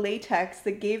off the latex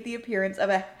that gave the appearance of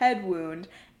a head wound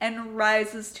and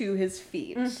rises to his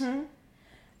feet. Mm-hmm.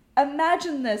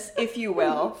 Imagine this, if you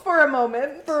will. For a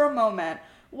moment.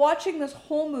 Watching this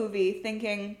whole movie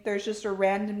thinking there's just a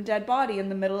random dead body in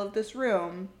the middle of this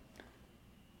room.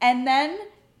 And then,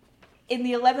 in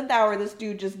the 11th hour, this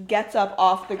dude just gets up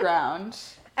off the ground.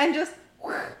 And just...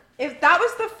 If that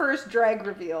was the first drag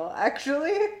reveal,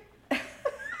 actually.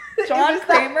 John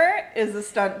Kramer is a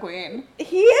stunt queen.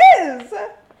 He is!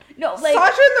 No,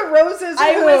 Sasha and the Roses.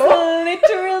 I was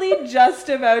literally just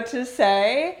about to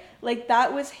say,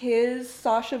 that was his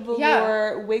Sasha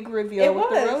Velour wig reveal with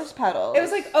the rose petals. It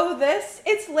was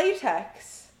it's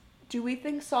latex. Do we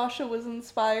think Sasha was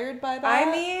inspired by that?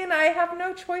 I mean, I have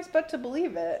no choice but to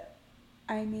believe it.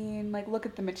 I mean, look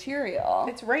at the material.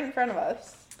 It's right in front of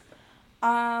us.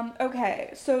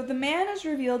 Okay, so the man is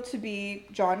revealed to be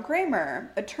John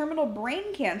Kramer, a terminal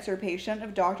brain cancer patient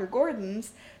of Dr.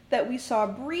 Gordon's that we saw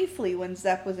briefly when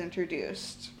Zepp was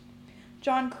introduced.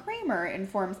 John Kramer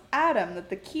informs Adam that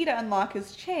the key to unlock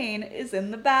his chain is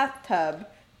in the bathtub.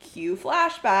 Cue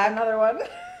flashback. Another one.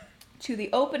 To the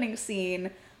opening scene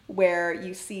where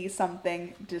you see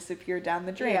something disappear down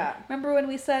the drain. Yeah. Remember when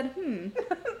we said,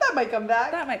 that might come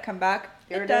back. That might come back.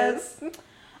 Here it does.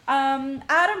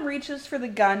 Adam reaches for the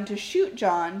gun to shoot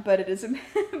John, but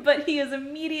but he is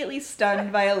immediately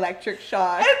stunned by electric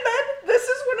shock. And then this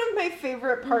is one of my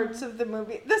favorite parts of the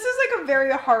movie. This is like a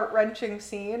very heart-wrenching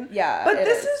scene. Yeah, but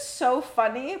this is so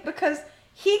funny because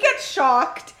he gets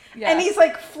shocked Yeah. and he's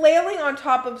like flailing on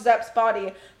top of Zepp's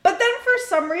body. But then for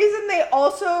some reason they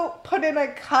also put in a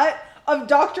cut of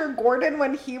Dr. Gordon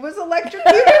when he was electrocuted.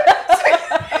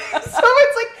 So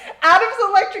it's like Adam's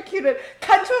electrocuted.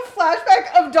 Cut to a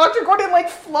flashback of Dr. Gordon like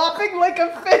flopping like a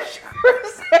fish for a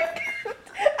second. And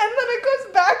then it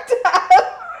goes back to Adam.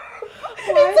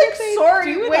 Why It's did they like,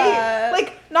 sorry, do wait. that?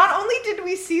 Like, not only did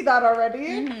we see that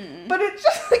already, but it's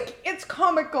just like, it's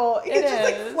comical. He's It just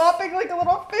like is. flopping like a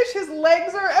little fish. His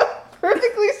legs are out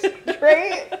perfectly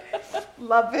straight.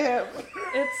 Love him.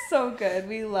 It's so good.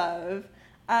 We love.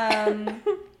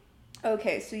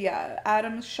 Okay, so yeah,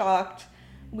 Adam's shocked.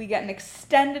 We get an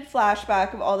extended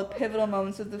flashback of all the pivotal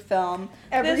moments of the film.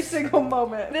 Every single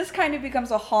moment. This kind of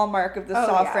becomes a hallmark of the Oh,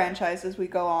 Saw yeah. franchise as we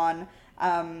go on.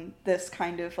 This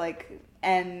kind of like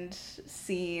end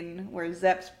scene where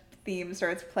Zepp's theme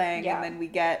starts playing, Yeah. and then we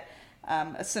get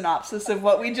a synopsis of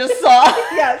what we just saw.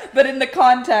 Yes. But in the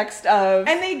context of...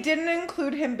 And they didn't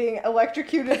include him being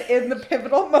electrocuted in the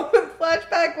pivotal moment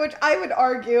flashback, which I would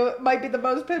argue might be the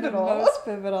most the pivotal. most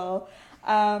pivotal.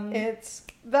 It's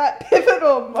that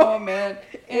pivotal moment.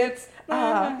 It's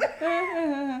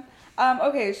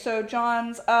okay, so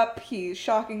John's up, he's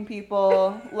shocking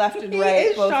people left and He right,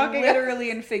 is both shocking literally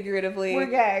and figuratively. We're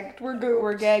gagged. We're gooped.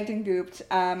 We're gagged and gooped.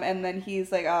 And then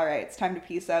he's like, all right, it's time to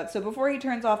peace out. So before he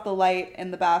turns off the light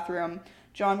in the bathroom,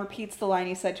 John repeats the line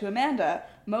he said to Amanda.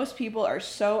 Most people are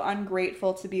so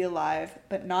ungrateful to be alive,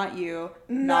 but not you.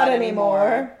 Not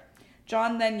anymore.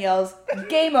 John then yells,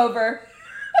 game over,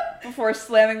 before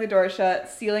slamming the door shut,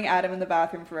 sealing Adam in the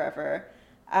bathroom forever.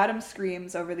 Adam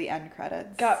screams over the end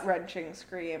credits. Gut-wrenching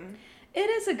scream. It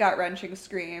is a gut-wrenching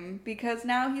scream, because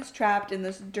now he's trapped in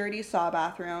this dirty Saw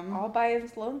bathroom. All by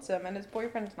his lonesome, and his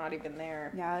boyfriend's not even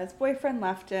there. Yeah, his boyfriend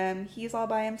left him. He's all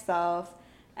by himself.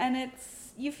 And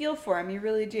you feel for him, you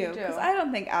really do. You do. Because I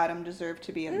don't think Adam deserved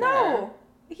to be in there. No!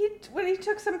 When he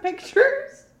took some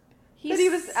pictures, that he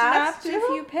was asked snapped a to?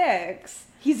 few pics.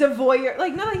 he's a voyeur.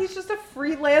 Like, no, he's just a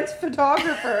freelance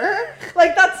photographer.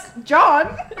 Like, that's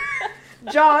John.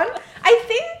 John. I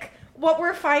think what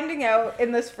we're finding out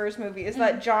in this first movie is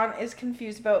that John is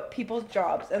confused about people's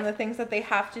jobs and the things that they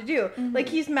have to do. Like,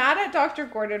 he's mad at Dr.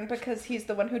 Gordon because he's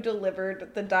the one who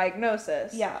delivered the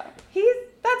diagnosis. Yeah.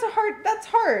 That's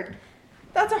hard.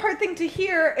 That's a hard thing to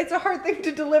hear. It's a hard thing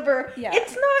to deliver. Yeah.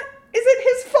 Is it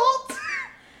his fault?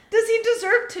 Does he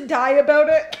deserve to die about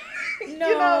it? No,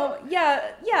 You know?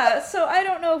 yeah. So I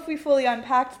don't know if we fully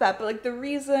unpacked that, but like the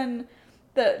reason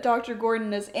that Dr.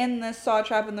 Gordon is in this saw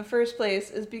trap in the first place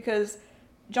is because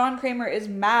John Kramer is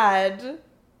mad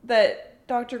that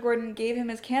Dr. Gordon gave him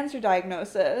his cancer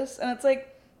diagnosis. And it's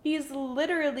like, he's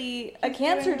literally a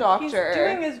cancer doctor. He's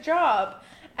doing his job.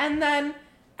 And then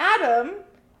Adam,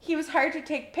 he was hired to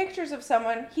take pictures of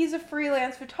someone. He's a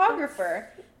freelance photographer.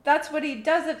 That's what he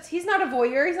does. He's not a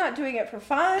voyeur. He's not doing it for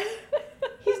fun.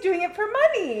 He's doing it for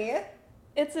money.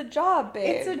 It's a job,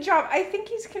 babe. It's a job. I think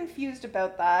he's confused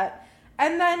about that.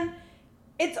 And then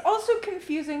it's also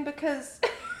confusing because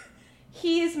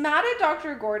he's mad at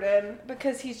Dr. Gordon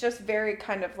because he's just very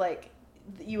kind of like,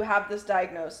 you have this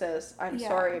diagnosis. I'm Yeah.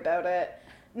 sorry about it.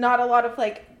 Not a lot of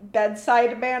like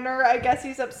bedside manner, I guess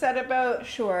he's upset about.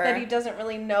 Sure. That he doesn't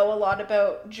really know a lot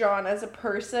about John as a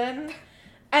person.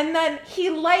 And then he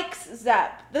likes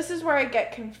Zepp. This is where I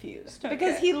get confused.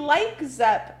 Because Okay. he likes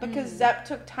Zepp because Zepp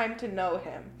took time to know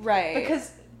him. Right.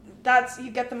 Because you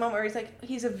get the moment where he's like,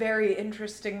 he's a very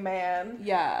interesting man.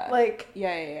 Yeah. Like,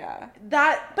 Yeah.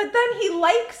 that, but then he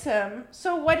likes him.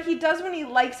 So what he does when he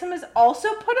likes him is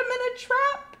also put him in a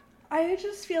trap. I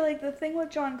just feel like the thing with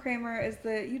John Kramer is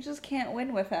that you just can't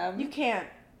win with him. You can't.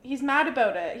 He's mad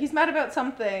about it. He's mad about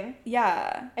something.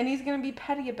 Yeah. And he's gonna be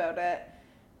petty about it.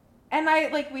 And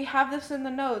we have this in the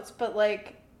notes, but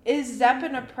like, is Zepp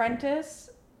an apprentice?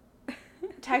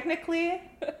 Technically.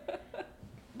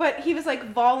 But he was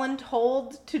like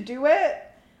voluntold to do it.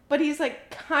 But he's like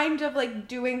kind of like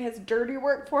doing his dirty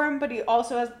work for him, but he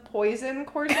also has poison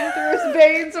coursing through his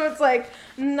veins, so it's like,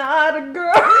 not a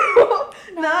girl,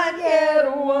 not yet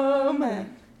a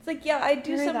woman. It's like, yeah, I'd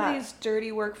do Hear some that. of these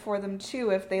dirty work for them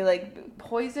too if they like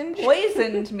Poisoned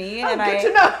me Oh, and good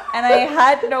to know. I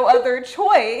had no other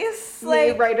choice. Me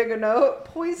Like writing a note,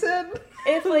 poison.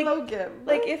 if like Logan.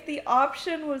 like if the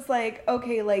option was like,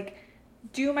 okay, like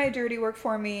do my dirty work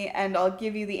for me and I'll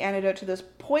give you the antidote to this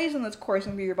poison that's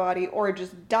coursing through your body or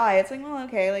just die. It's like, well,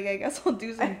 okay, like, I guess I'll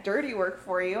do some dirty work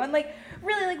for you. And, like,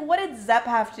 really, like, what did Zepp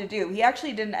have to do? He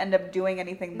actually didn't end up doing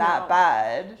anything that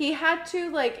bad. He had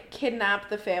to, like, kidnap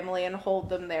the family and hold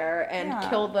them there and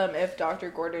kill them if Dr.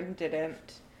 Gordon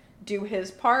didn't do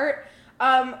his part.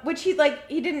 Which he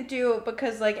didn't do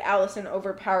because, like, Allison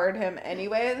overpowered him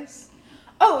anyways.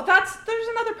 Oh, there's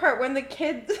another part when the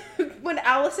kids, when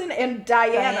Allison and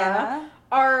Diana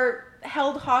are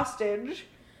held hostage.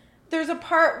 There's a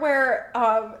part where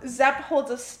Zepp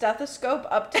holds a stethoscope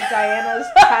up to Diana's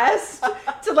chest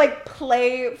to, like,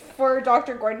 play for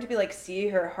Dr. Gordon to be like, see,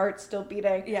 her heart's still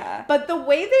beating. Yeah. But the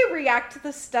way they react to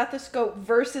the stethoscope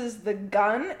versus the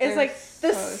gun is, like, the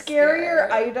scarier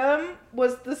item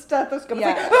was the stethoscope.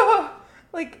 Yeah. It's like, oh!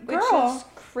 Like, girl. Which is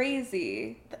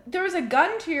crazy. There was a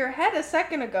gun to your head a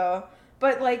second ago.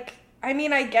 But, like, I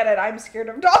mean, I get it. I'm scared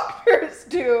of doctors,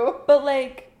 too. But,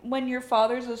 like, when your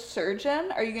father's a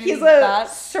surgeon, are you going to be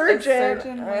that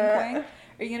surgeon? Are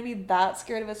you going to be that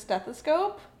scared of a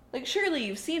stethoscope? Like, surely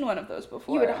you've seen one of those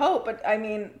before. You would hope, but, I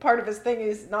mean, part of his thing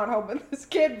is not home with his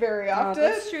kid very often.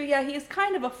 That's true. Yeah, he's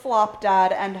kind of a flop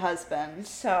dad and husband.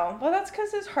 So, well, that's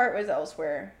because his heart was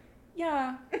elsewhere.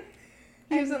 Yeah.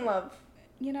 He was in love.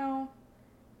 You know,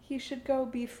 he should go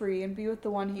be free and be with the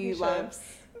one he loves.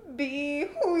 Be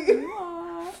who you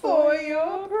are for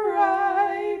your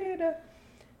pride.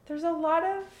 There's a lot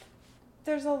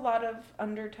of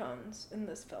undertones in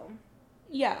this film.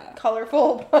 Yeah.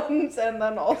 Colorful ones, and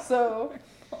then also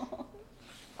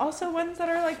ones that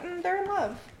are like, they're in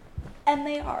love. And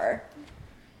they are.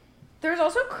 There's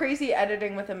also crazy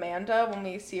editing with Amanda. When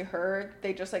we see her,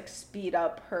 they just, like, speed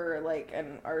up her, like,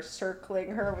 and are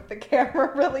circling her with the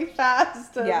camera really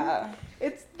fast. And yeah. They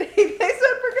said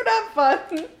we're gonna have fun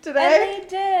today.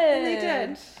 And they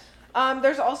did.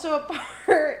 There's also a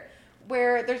part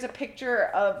where there's a picture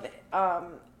of,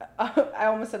 I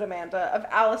almost said Amanda, of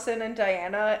Allison and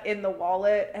Diana in the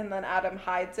wallet, and then Adam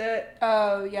hides it.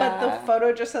 Oh, yeah. But the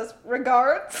photo just says,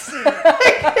 regards.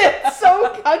 It's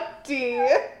so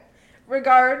cunty.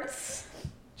 Regards.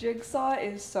 Jigsaw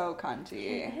is so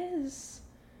cunty. It is.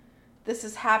 This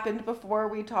has happened before.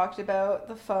 We talked about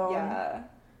the phone. Yeah.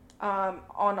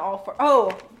 On all four.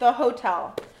 Oh, the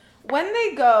hotel. When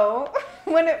they go,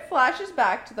 when it flashes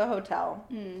back to the hotel,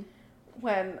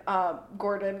 when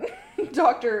Gordon,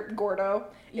 Dr. Gordo,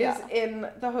 is in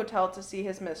the hotel to see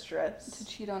his mistress. To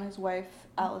cheat on his wife,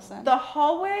 Allison. The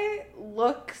hallway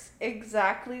looks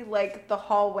exactly like the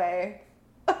hallway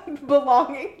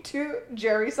belonging to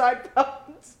Jerry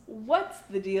Seinfeld. What's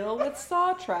the deal with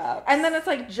saw traps? And then it's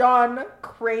like John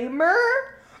Kramer.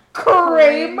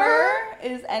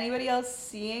 Is anybody else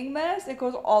seeing this? It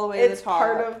goes all the way to the top. It's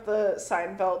part of the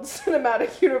Seinfeld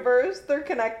cinematic universe. They're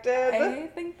connected. I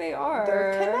think they are.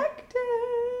 They're connected.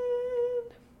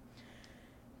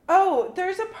 Oh,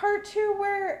 there's a part too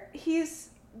where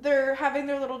they're having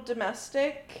their little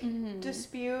domestic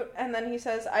dispute, and then he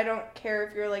says, I don't care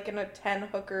if you're like in a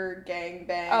 10-hooker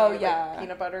gangbang. Oh, like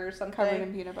peanut butter or something. Covered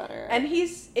in peanut butter. And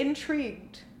he's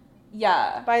intrigued.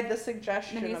 Yeah. By the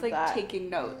suggestion of that. And he's like taking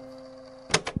notes.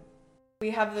 We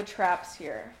have the traps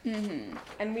here. Mm-hmm.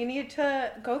 And we need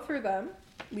to go through them.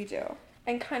 We do.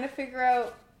 And kind of figure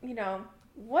out,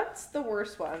 what's the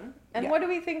worst one? And what do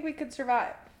we think we could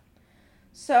survive?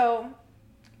 So,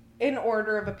 in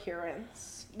order of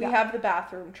appearance, we have the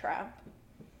bathroom trap.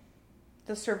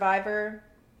 The survivor,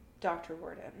 Dr.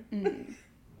 Gordon. Mm.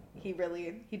 He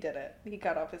did it. He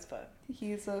got off his foot.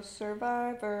 He's a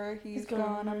survivor. He's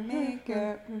gonna make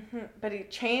it. But he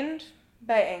chained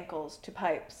by ankles to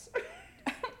pipes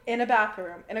in a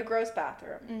bathroom, in a gross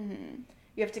bathroom. Mm-hmm.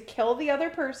 You have to kill the other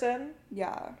person.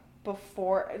 Yeah.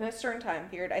 Before, in a certain time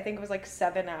period. I think it was like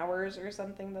 7 hours or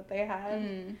something that they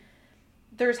had.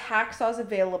 There's hacksaws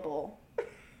available.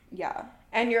 Yeah.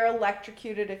 And you're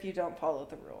electrocuted if you don't follow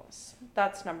the rules.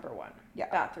 That's number 1. Yeah.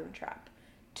 Bathroom trap.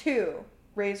 2,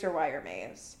 razor wire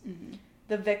maze. Mm-hmm.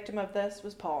 The victim of this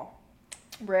was Paul.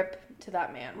 Rip to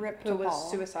that man. Who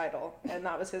was suicidal, and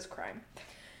that was his crime.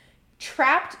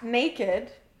 Trapped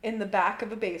naked in the back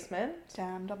of a basement.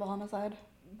 Damn, double homicide.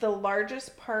 The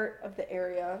largest part of the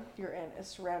area you're in is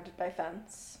surrounded by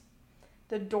fence.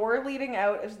 The door leading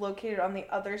out is located on the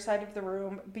other side of the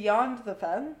room beyond the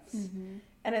fence. Mm-hmm.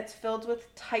 And it's filled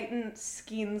with tightened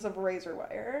skeins of razor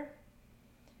wire.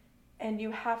 And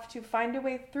you have to find a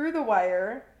way through the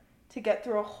wire to get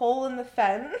through a hole in the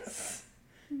fence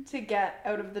to get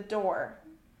out of the door.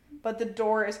 But the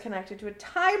door is connected to a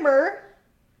timer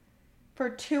for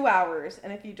 2 hours.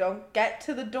 And if you don't get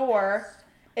to the door,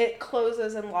 it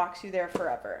closes and locks you there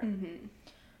forever.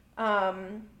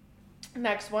 Mm-hmm.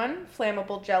 Next one,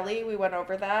 flammable jelly. We went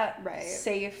over that. Right.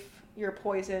 Safe. You're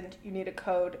poisoned. You need a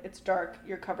code. It's dark.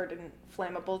 You're covered in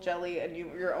flammable jelly, and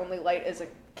your only light is a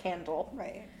candle.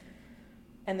 Right.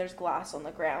 And there's glass on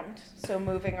the ground, so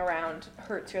moving around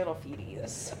hurts your little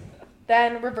feeties.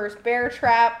 Then reverse bear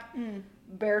trap.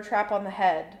 Bear trap on the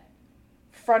head.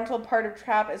 Frontal part of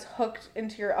trap is hooked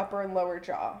into your upper and lower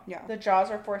jaw. Yeah. The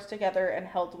jaws are forced together and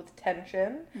held with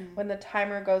tension. When the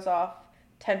timer goes off,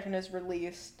 tension is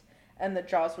released, and the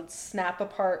jaws would snap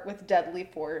apart with deadly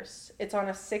force. It's on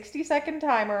a 60-second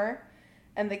timer,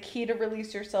 and the key to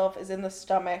release yourself is in the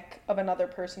stomach of another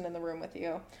person in the room with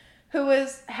you, who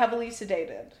is heavily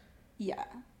sedated. Yeah.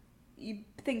 You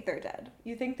think they're dead.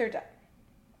 You think they're dead.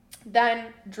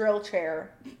 Then, drill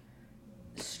chair.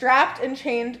 Strapped and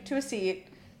chained to a seat,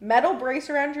 metal brace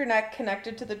around your neck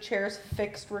connected to the chair's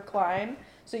fixed recline,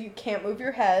 so you can't move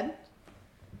your head.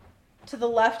 To the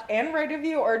left and right of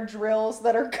you are drills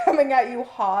that are coming at you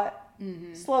hot,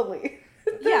 slowly.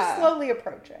 They're slowly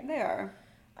approaching. They are.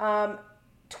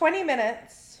 20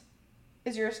 minutes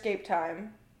is your escape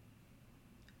time.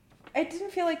 It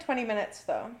didn't feel like 20 minutes,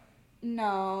 though.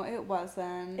 No, it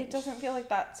wasn't. It doesn't feel like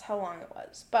that's how long it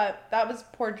was. But that was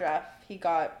poor Jeff.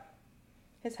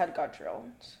 His head got drilled.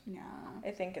 Yeah.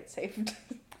 I think it's safe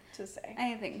to say.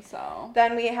 I think so.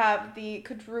 Then we have the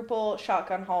quadruple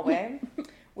shotgun hallway,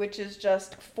 which is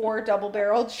just 4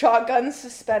 double-barreled shotguns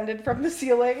suspended from the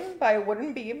ceiling by a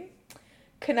wooden beam,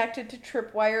 connected to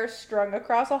tripwire strung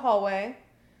across a hallway.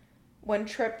 When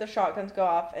tripped, the shotguns go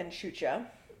off and shoot you.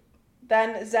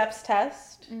 Then Zepp's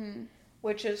test,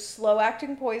 which is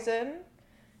slow-acting poison.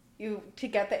 To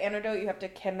get the antidote, you have to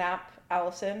kidnap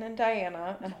Allison and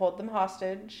Diana and hold them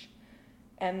hostage.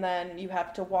 And then you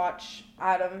have to watch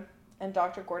Adam and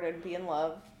Dr. Gordon be in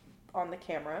love on the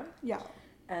camera. Yeah.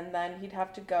 And then he'd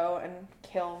have to go and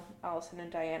kill Allison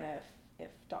and Diana if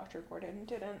Dr. Gordon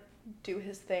didn't do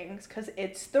his things, because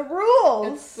it's the rules.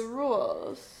 It's the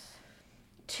rules.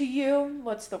 To you,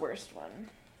 what's the worst one?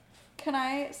 Can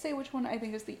I say which one I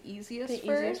think is the easiest The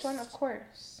first? easiest one? Of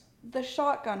course. The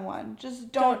shotgun one.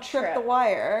 Just don't trip the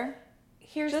wire.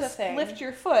 Here's the thing. Just lift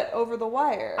your foot over the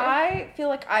wire. I feel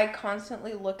like I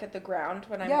constantly look at the ground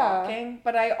when I'm walking,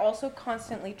 but I also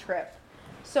constantly trip.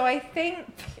 So I think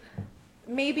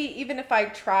maybe even if I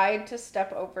tried to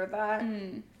step over that,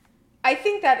 I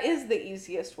think that is the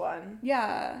easiest one.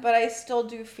 Yeah. But I still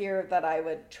do fear that I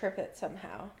would trip it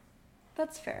somehow.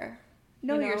 That's fair.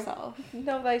 Know yourself.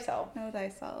 Know thyself. Know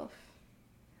thyself.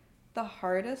 The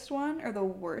hardest one or the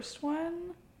worst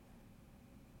one?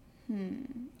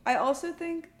 I also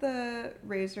think the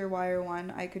razor wire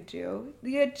one I could do.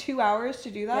 You had 2 hours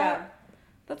to do that? Yeah.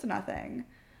 That's nothing.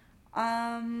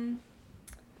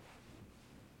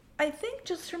 I think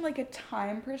just from like a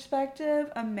time perspective,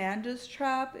 Amanda's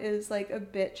trap is like a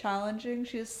bit challenging.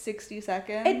 She has 60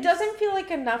 seconds. It doesn't feel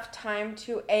like enough time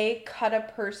to cut a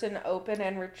person open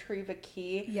and retrieve a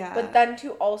key. Yeah. But then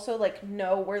to also like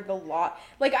know where the lock.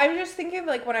 Like I'm just thinking of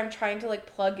like when I'm trying to like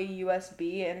plug a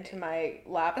USB into my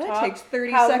laptop. That takes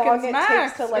 30 how seconds long it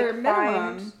max takes to like or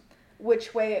minimum. find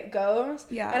which way it goes.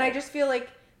 Yeah. And I just feel like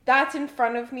that's in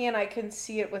front of me and I can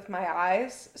see it with my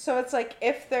eyes. So it's like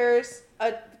if there's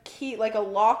a key, like a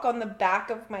lock on the back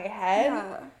of my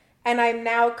head, and I'm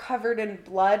now covered in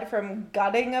blood from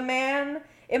gutting a man,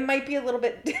 it might be a little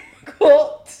bit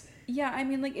difficult. Yeah, I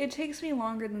mean, like, it takes me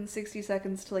longer than 60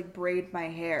 seconds to, like, braid my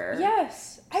hair.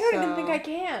 Yes. I don't even think I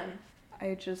can.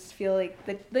 I just feel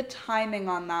like the timing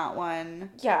on that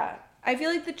one. Yeah. I feel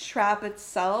like the trap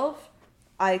itself,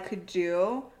 I could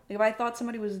do. Like, if I thought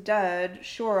somebody was dead,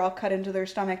 sure, I'll cut into their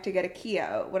stomach to get a key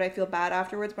out. Would I feel bad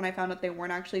afterwards when I found out they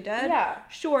weren't actually dead? Yeah.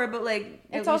 Sure, but, like,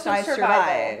 It's at least also I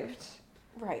survival. survived.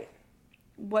 Right.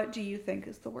 What do you think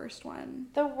is the worst one?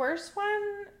 The worst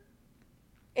one,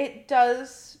 it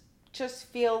does just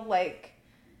feel like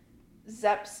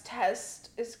Zepp's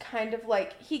test is kind of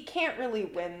like, he can't really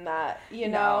win that, you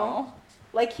know? No.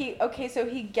 Like so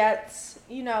he gets,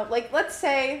 like let's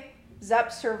say Zepp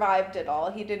survived it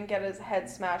all. He didn't get his head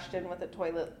smashed in with a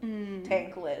toilet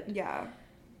tank lid. Yeah.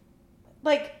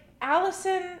 Like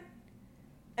Allison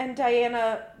and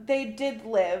Diana, they did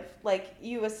live. Like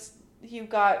you had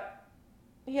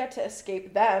to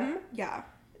escape them. Yeah.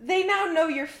 They now know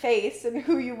your face and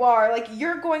who you are. Like,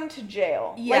 you're going to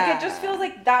jail. Yeah. Like, it just feels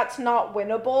like that's not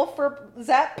winnable for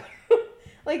Zepp.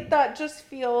 Like, that just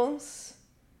feels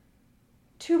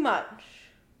too much.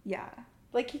 Yeah.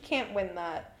 Like, he can't win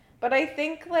that. But I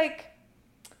think, like,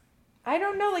 I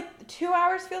don't know, like, 2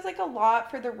 hours feels like a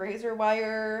lot for the razor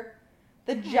wire.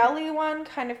 The jelly one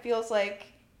kind of feels like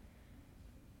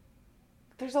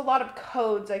there's a lot of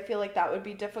codes. I feel like that would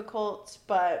be difficult,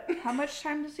 but How much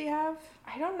time does he have?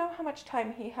 I don't know how much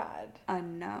time he had.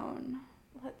 Unknown.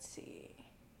 Let's see.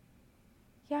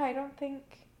 Yeah, I don't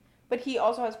think... But he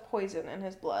also has poison in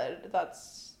his blood.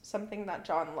 That's something that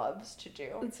John loves to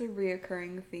do. It's a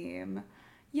reoccurring theme.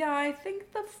 Yeah, I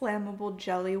think the flammable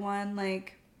jelly one,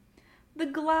 like, the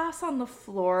glass on the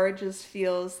floor just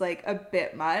feels like a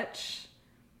bit much.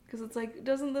 Because it's like,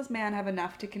 doesn't this man have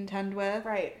enough to contend with?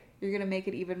 Right. You're gonna make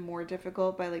it even more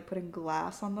difficult by, like, putting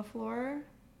glass on the floor?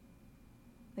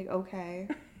 Like, okay.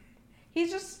 He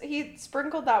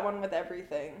sprinkled that one with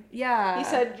everything. Yeah. He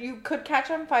said you could catch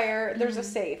on fire. There's a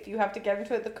safe. You have to get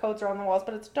into it. The codes are on the walls,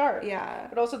 but it's dark. Yeah.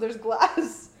 But also there's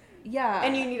glass. Yeah.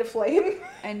 And you need a flame.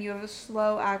 And you have a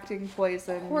slow-acting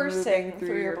poison coursing moving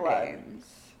through your blood. veins.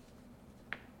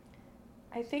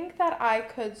 I think that I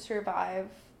could survive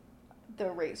the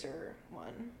razor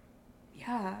one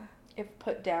Yeah. if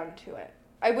put down to it.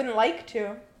 I wouldn't like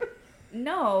to.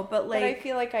 No, but like... But I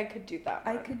feel like I could do that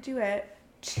one. I could do it.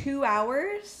 2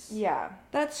 hours? Yeah.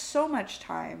 That's so much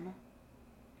time.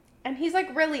 And he's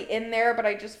like really in there, but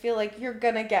I just feel like you're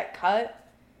gonna get cut.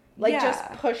 Like just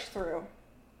push through.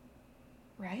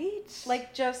 Right?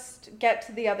 Like just get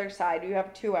to the other side. You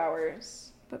have 2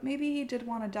 hours. But maybe he did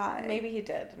want to die. Maybe he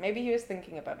did. Maybe he was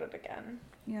thinking about it again.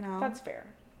 You know? That's fair.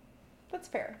 That's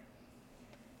fair.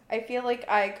 I feel like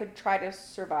I could try to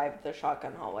survive the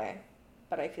shotgun hallway.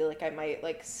 But I feel like I might,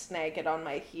 like, snag it on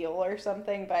my heel or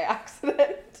something by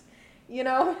accident. You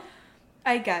know?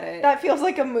 I get it. That feels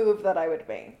like a move that I would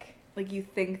make. Like, you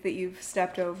think that you've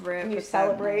stepped over it. And you but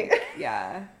celebrate. Then, like,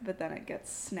 yeah, but then it gets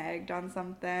snagged on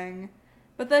something.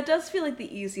 But that does feel like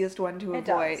the easiest one to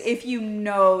avoid. If you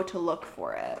know to look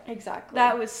for it. Exactly.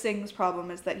 That was Singh's problem,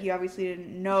 is that he obviously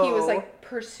didn't know. He was, like,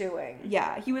 pursuing.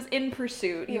 Yeah, he was in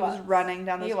pursuit. He was running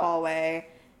down this hallway.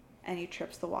 And he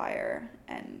trips the wire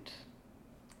and...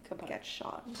 get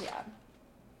shot.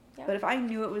 Yeah. But if I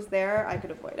knew it was there, I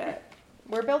could avoid it.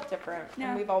 We're built different, Yeah.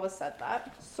 and we've always said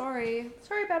that. Sorry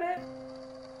about it.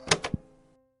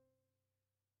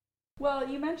 Well,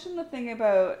 you mentioned the thing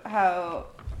about how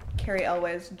Cary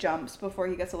Elwes jumps before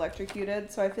he gets electrocuted,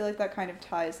 so I feel like that kind of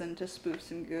ties into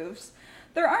spoofs and goofs.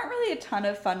 There aren't really a ton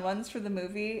of fun ones for the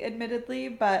movie, admittedly,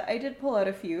 but I did pull out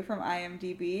a few from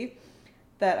IMDb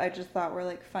that I just thought were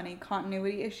like funny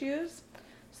continuity issues.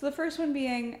 So the first one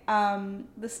being,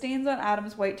 the stains on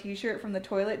Adam's white t-shirt from the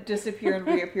toilet disappear and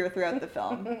reappear throughout the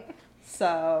film.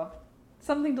 So,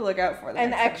 something to look out for.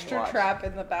 An extra trap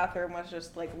in the bathroom was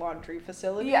just, like, laundry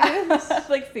facilities. Yeah,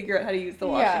 like, figure out how to use the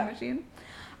washing machine.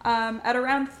 At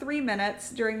around 3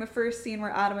 minutes, during the first scene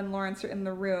where Adam and Lawrence are in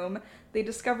the room, they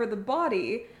discover the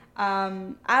body.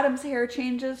 Adam's hair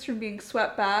changes from being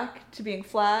swept back to being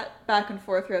flat, back and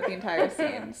forth throughout the entire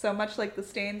scene. So much like the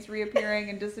stains reappearing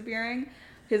and disappearing,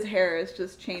 his hair is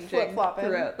just changing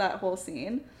throughout that whole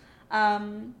scene.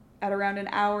 At around an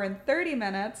hour and 30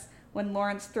 minutes, when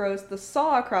Lawrence throws the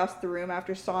saw across the room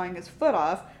after sawing his foot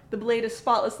off, the blade is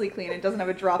spotlessly clean and doesn't have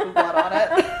a drop of blood on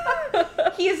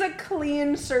it. He's a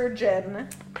clean surgeon.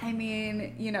 I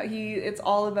mean, you know, it's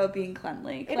all about being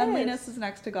cleanly. Cleanliness is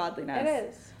next to godliness. It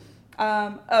is.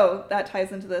 That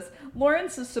ties into this.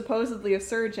 Lawrence is supposedly a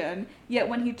surgeon, yet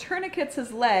when he tourniquets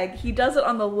his leg, he does it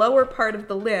on the lower part of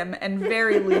the limb and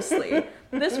very loosely.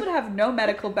 This would have no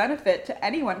medical benefit to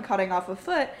anyone cutting off a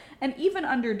foot, and even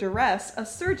under duress, a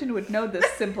surgeon would know this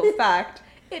simple fact.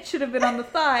 It should have been on the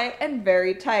thigh and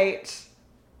very tight.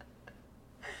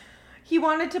 He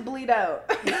wanted to bleed out.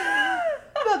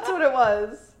 That's what it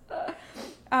was.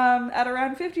 At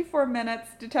around 54 minutes,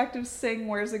 Detective Singh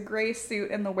wears a gray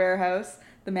suit in the warehouse,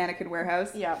 the mannequin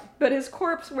warehouse. Yeah. But his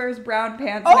corpse wears brown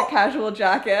pants and a casual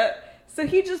jacket. So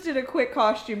he just did a quick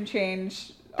costume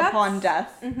change upon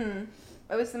death. Mm-hmm.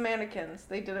 It was the mannequins.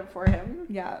 They did it for him.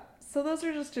 Yeah. So those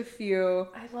are just a few.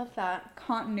 I love that.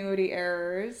 Continuity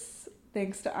errors,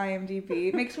 thanks to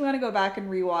IMDb. Makes me want to go back and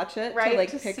rewatch it to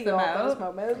like pick see them all out. Those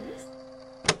moments.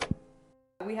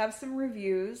 We have some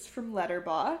reviews from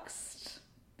Letterboxd,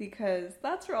 because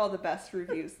that's where all the best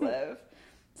reviews live.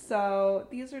 So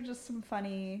these are just some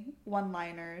funny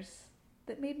one-liners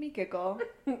that made me giggle.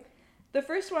 The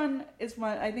first one is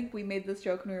one, I think we made this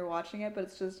joke when we were watching it, but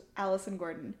it's just Allison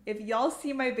Gordon. If y'all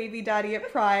see my baby daddy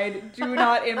at Pride, do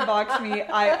not inbox me.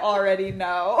 I already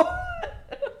know.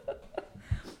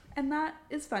 And that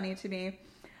is funny to me.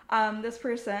 This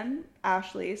person,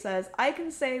 Ashley, says, I can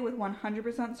say with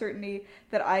 100% certainty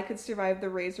that I could survive the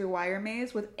razor wire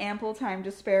maze with ample time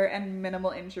to spare and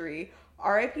minimal injury.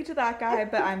 RIP to that guy,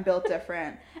 but I'm built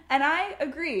different. And I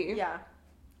agree. Yeah.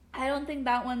 I don't think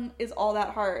that one is all that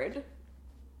hard.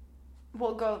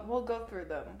 We'll go through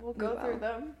them. We'll go through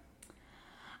them.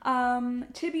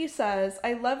 Tibby says,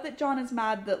 I love that John is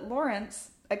mad that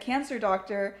Lawrence, a cancer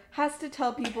doctor, has to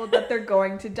tell people that they're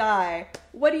going to die.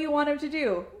 What do you want him to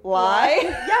do? Lie?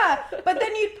 Yeah, but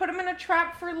then you'd put him in a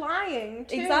trap for lying,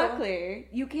 too. Exactly.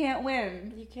 You can't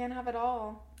win. You can't have it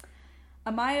all.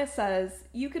 Amaya says,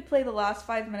 you could play the last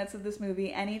 5 minutes of this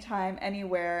movie anytime,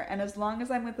 anywhere, and as long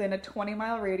as I'm within a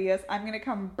 20-mile radius, I'm going to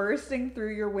come bursting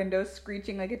through your window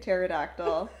screeching like a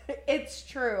pterodactyl. It's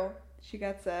true. She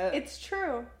gets it. It's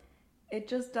true. It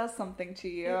just does something to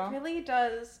you. It really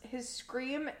does. His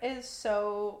scream is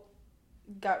so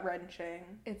gut-wrenching.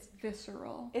 It's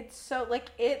visceral. It's so, like,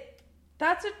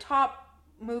 that's a top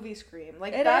movie scream.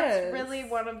 Like, It that's is. really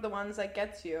one of the ones that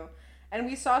gets you. And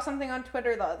we saw something on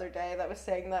Twitter the other day that was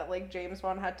saying that, like, James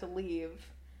Bond had to leave.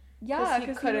 Yeah,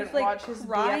 because he couldn't was, like, watch his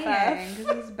crying BFF.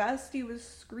 because his bestie was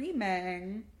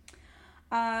screaming.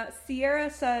 Sierra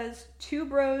says, 2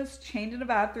 bros chained in a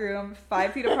bathroom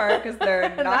 5 feet apart because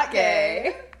they're not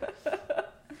gay.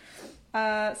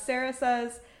 Sarah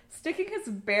says, sticking his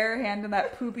bare hand in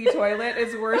that poopy toilet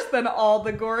is worse than all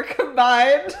the gore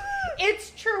combined.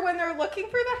 It's true. When they're looking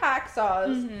for the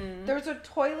hacksaws, there's a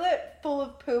toilet full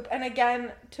of poop. And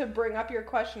again, to bring up your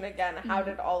question again, how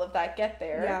did all of that get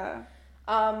there?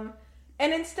 Yeah.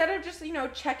 And instead of just,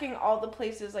 checking all the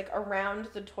places, like, around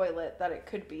the toilet that it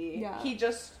could be, he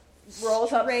just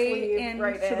rolls up Straight sleeve into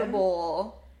right in. the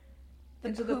bowl.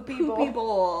 Into the poopy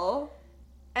bowl.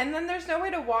 And then there's no way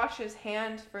to wash his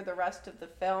hand for the rest of the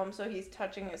film, so he's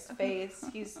touching his face.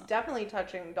 He's definitely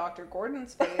touching Dr.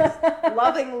 Gordon's face,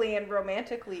 lovingly and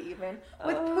romantically even,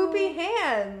 with poopy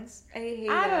hands. I hate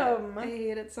Adam. it. I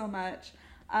hate it so much.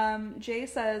 Jay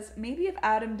says, maybe if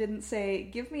Adam didn't say,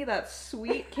 give me that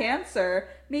sweet cancer,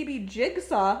 maybe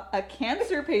Jigsaw, a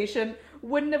cancer patient,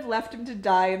 wouldn't have left him to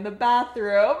die in the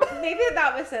bathroom. Maybe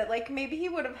that was it. Like, maybe he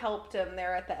would have helped him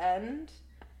there at the end.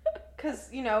 Because,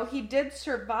 he did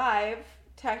survive.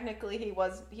 Technically, he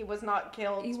was not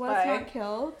killed. He was not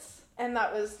killed. And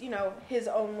that was, his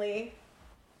only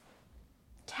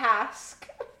task.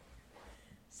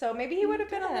 So maybe he would have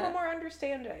been a little more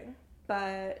understanding.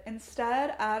 But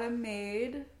instead, Adam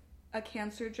made a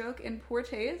cancer joke in poor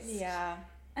taste. Yeah.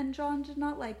 And John did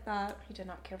not like that. He did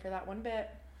not care for that one bit.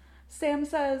 Sam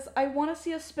says, I want to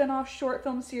see a spin-off short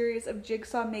film series of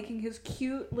Jigsaw making his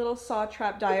cute little saw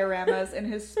trap dioramas in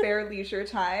his spare leisure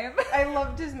time. I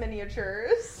loved his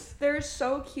miniatures. They're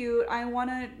so cute. I want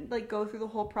to, go through the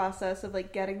whole process of,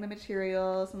 getting the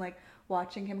materials and,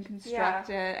 watching him construct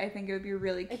it. I think it would be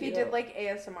really cute. If he did,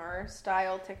 ASMR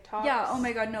style TikToks. Yeah, oh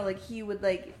my god, no, he would,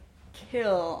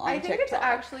 kill on TikTok. I think it's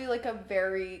actually, a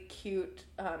very cute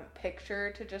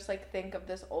picture to just, think of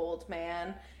this old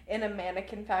man in a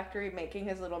mannequin factory making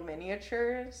his little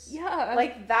miniatures. Yeah.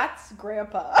 That's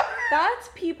Grandpa. That's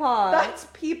Peepaw. That's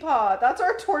Peepaw. That's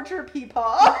our torture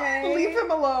Peepaw. Okay. Leave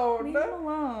him alone. Leave him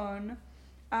alone.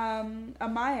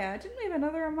 Amaya. Didn't we have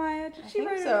another Amaya? Did she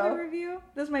write so. another review?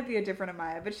 This might be a different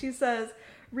Amaya, but she says,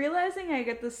 realizing I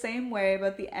get the same way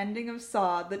about the ending of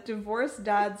Saw that divorced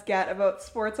dads get about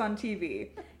sports on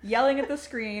TV. Yelling at the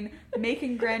screen,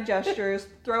 making grand gestures,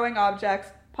 throwing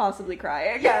objects, possibly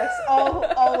crying. Yes, all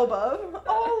above.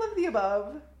 All of the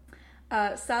above.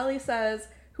 Sally says,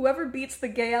 whoever beats the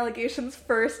gay allegations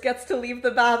first gets to leave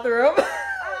the bathroom.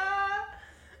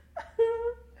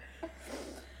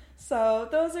 So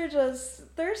those are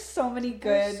there's so many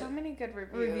good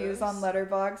reviews on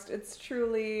Letterboxd. It's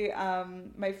truly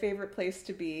my favorite place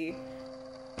to be.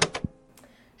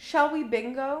 Shall we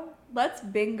bingo? Let's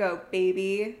bingo,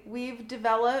 baby. We've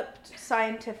developed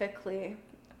scientifically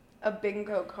a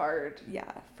bingo card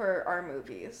for our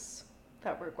movies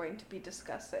that we're going to be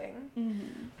discussing.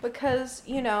 Mm-hmm. Because,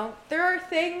 there are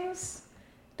things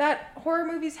that horror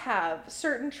movies have,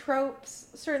 certain tropes,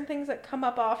 certain things that come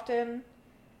up often.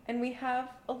 And we have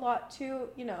a lot to,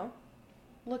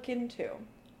 look into.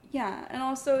 Yeah, and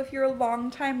also if you're a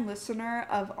longtime listener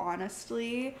of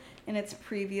Honestly in its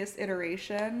previous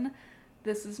iteration,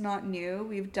 this is not new.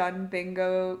 We've done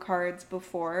bingo cards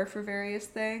before for various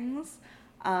things.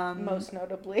 Most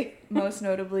notably,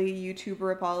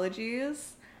 YouTuber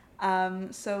apologies.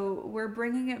 So we're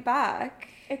bringing it back.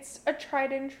 It's a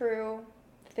tried and true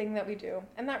thing that we do.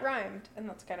 And that rhymed, and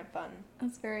that's kind of fun.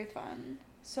 It's very fun.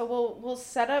 So we'll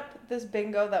set up this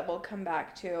bingo that we'll come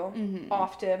back to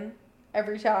often,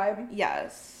 every time.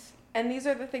 Yes. And these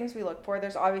are the things we look for.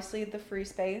 There's obviously the free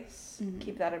space.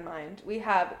 Keep that in mind. We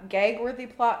have gag-worthy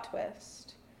plot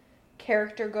twist.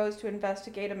 Character goes to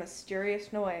investigate a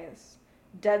mysterious noise.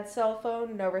 Dead cell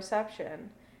phone, no reception.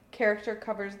 Character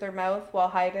covers their mouth while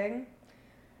hiding.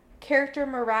 Character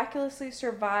miraculously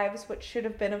survives what should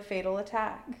have been a fatal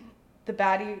attack. The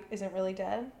baddie isn't really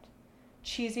dead.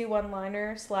 cheesy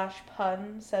one-liner /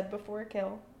 pun said before a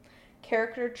kill.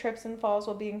 Character trips and falls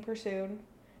while being pursued.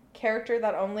 Character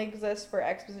that only exists for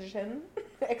exposition.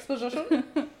 Exposition.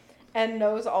 And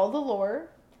knows all the lore.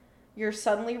 You're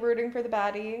suddenly rooting for the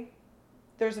baddie.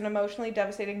 There's an emotionally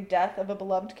devastating death of a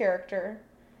beloved character.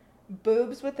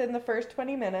 Boobs within the first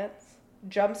 20 minutes.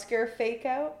 Jump scare fake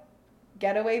out.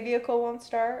 Getaway vehicle won't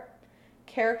start.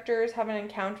 Characters have an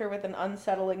encounter with an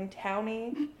unsettling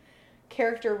townie.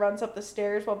 Character runs up the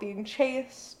stairs while being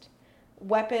chased.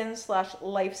 Weapon /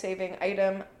 life-saving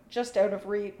item just out of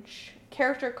reach.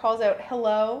 Character calls out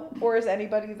hello, or is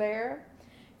anybody there?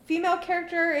 Female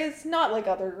character is not like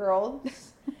other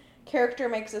girls. Character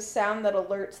makes a sound that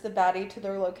alerts the baddie to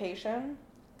their location.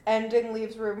 Ending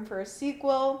leaves room for a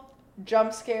sequel.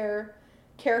 Jump scare.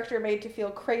 Character made to feel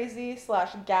crazy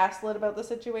 / gaslit about the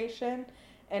situation.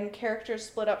 And characters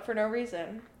split up for no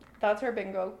reason. That's our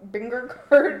bingo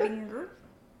card. Bingo.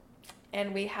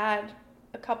 And we had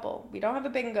a couple. We don't have a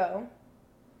bingo,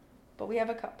 but we have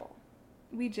a couple.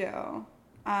 We do.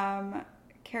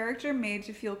 Character made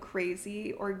to feel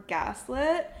crazy or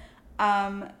gaslit.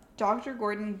 Dr.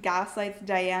 Gordon gaslights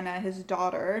Diana, his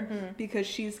daughter, because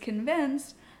she's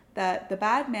convinced that the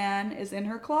bad man is in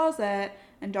her closet,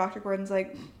 and Dr. Gordon's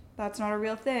like, that's not a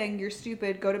real thing, you're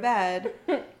stupid, go to bed.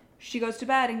 She goes to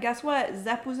bed, and guess what?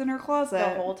 Zepp was in her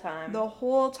closet. The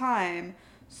whole time.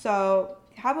 So,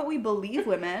 how about we believe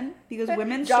women? Because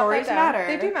women's stories matter.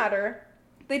 They do matter.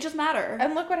 They just matter.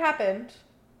 And look what happened.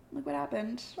 Look what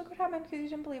happened. Because you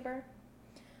didn't believe her.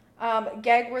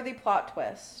 Gag-worthy plot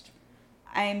twist.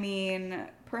 I mean,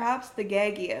 perhaps the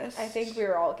gaggiest. I think we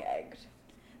were all gagged.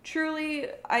 Truly,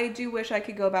 I do wish I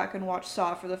could go back and watch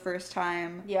Saw for the first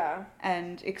time. Yeah.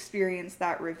 And experience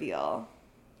that reveal.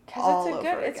 Because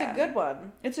it's a good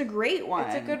one. It's a great one.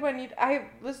 It's a good one. I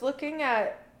was looking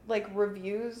at, like,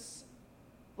 reviews,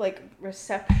 like,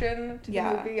 reception to the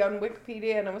movie on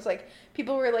Wikipedia, and it was like,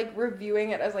 people were, like, reviewing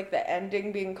it as, like, the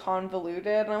ending being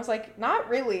convoluted, and I was like, not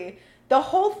really. The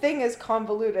whole thing is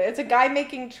convoluted. It's a guy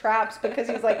making traps because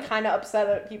he's, like, kind of upset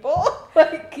at people.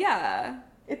 Like, yeah.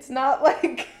 It's not,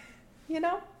 like, you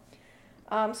know?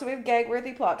 So we have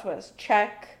gag-worthy plot twist.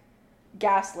 Check.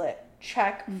 Gaslit.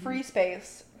 Check. Free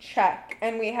space. Check.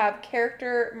 And we have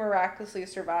character miraculously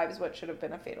survives what should have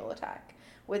been a fatal attack,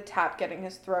 with Tap getting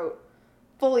his throat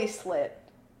fully slit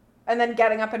and then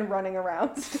getting up and running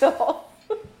around still.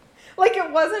 Like, it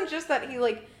wasn't just that he,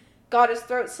 like, got his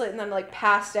throat slit and then, like,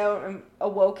 passed out and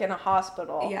awoke in a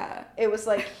hospital. Yeah. It was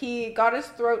like he got his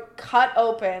throat cut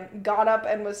open, got up,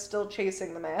 and was still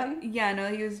chasing the man. Yeah,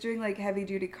 no, he was doing, like,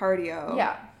 heavy-duty cardio.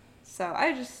 Yeah. So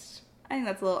I think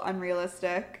that's a little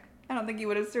unrealistic. I don't think he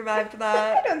would have survived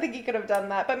that. I don't think he could have done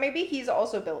that, but maybe he's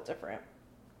also built different.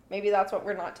 Maybe that's what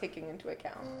we're not taking into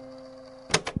account.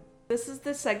 This is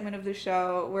the segment of the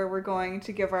show where we're going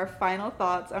to give our final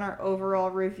thoughts on our overall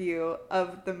review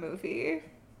of the movie.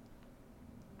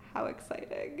 How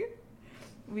exciting.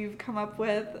 We've come up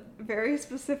with very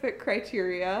specific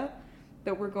criteria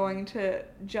that we're going to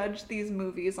judge these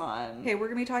movies on. Okay, we're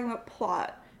going to be talking about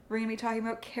plot. We're going to be talking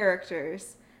about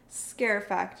characters, scare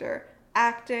factor,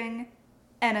 acting,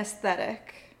 and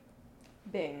aesthetic.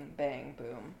 Bing, bang,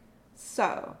 boom.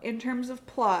 So, in terms of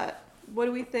plot, what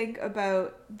do we think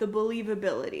about the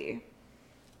believability?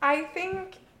 I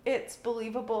think it's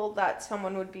believable that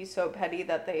someone would be so petty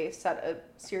that they set a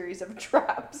series of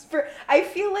traps for... I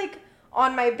feel like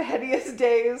on my pettiest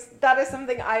days, that is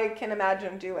something I can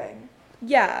imagine doing.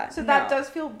 Yeah. So that does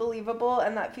feel believable,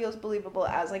 and that feels believable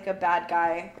as, like, a bad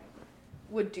guy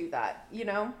would do that, you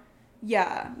know?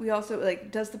 Yeah. We also,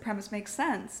 like, does the premise make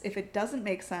sense? If it doesn't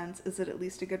make sense, is it at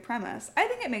least a good premise? I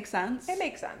think it makes sense. It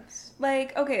makes sense.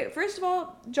 Like, okay, first of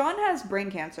all, John has brain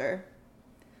cancer.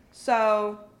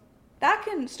 So that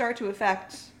can start to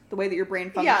affect the way that your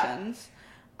brain functions.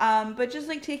 Yeah. But just,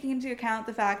 like, taking into account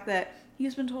the fact that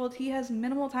he's been told he has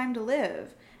minimal time to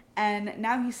live, and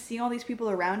now he's seeing all these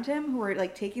people around him who are,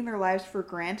 like, taking their lives for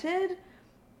granted,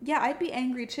 yeah, I'd be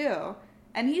angry too.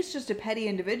 And he's just a petty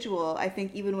individual, I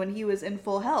think, even when he was in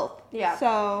full health. Yeah.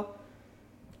 So,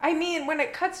 I mean, when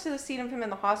it cuts to the scene of him in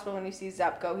the hospital when you see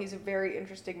Zepp go, he's a very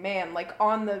interesting man. Like,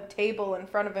 on the table in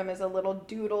front of him is a little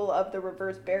doodle of the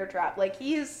reverse bear trap. Like,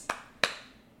 he's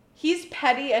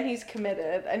petty and he's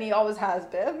committed, and he always has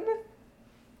been.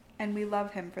 And we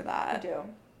love him for that. We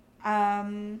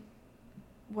do.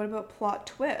 What about plot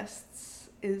twists?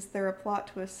 Is there a plot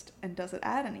twist, and does it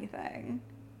add anything?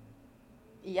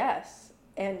 Yes.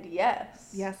 And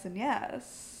yes. Yes and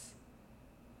yes.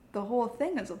 The whole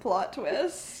thing is a plot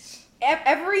twist.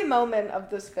 Every moment of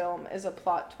this film is a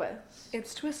plot twist.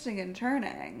 It's twisting and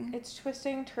turning. It's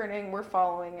twisting, turning, we're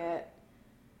following it.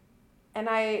 And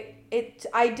I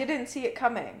didn't see it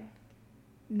coming.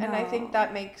 No. And I think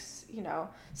that makes,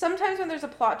 sometimes when there's a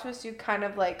plot twist, you kind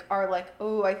of like are like,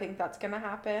 oh, I think that's going to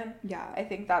happen. Yeah. I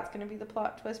think that's going to be the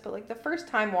plot twist. But like the first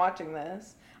time watching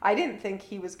this, I didn't think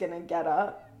he was going to get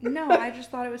up. No, I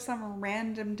just thought it was some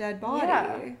random dead body.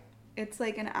 Yeah. It's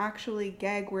like an actually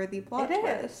gag-worthy plot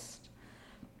twist.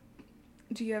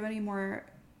 Do you have any more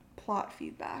plot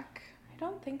feedback? I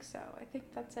don't think so. I think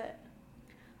that's it.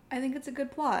 I think it's a good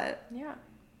plot. Yeah.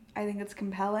 I think it's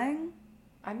compelling.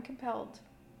 I'm compelled.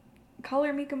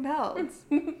 Color me compelled.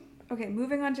 Okay,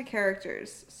 moving on to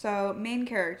characters. So, main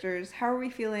characters, how are we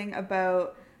feeling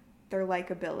about their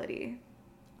likability?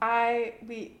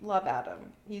 We love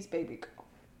Adam. He's baby girl.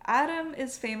 Adam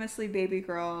is famously baby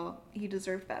girl. He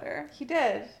deserved better. He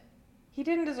did. He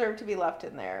didn't deserve to be left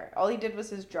in there. All he did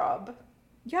was his job.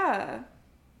 Yeah.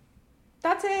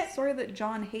 That's it. Sorry that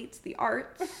John hates the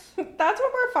arts. That's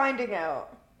what we're finding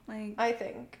out. Like, I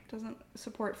think. Doesn't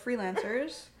support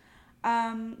freelancers.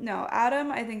 No,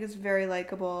 Adam I think is very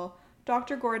likable.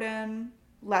 Dr. Gordon,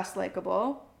 less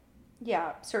likable.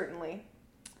 Yeah, certainly.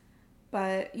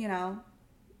 But, you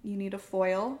need a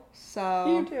foil.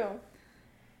 So You do.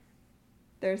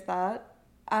 There's that.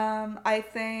 I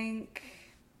think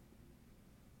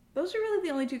those are really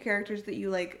the only two characters that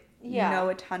you know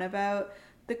a ton about.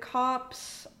 The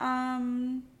cops,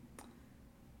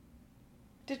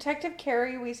 Detective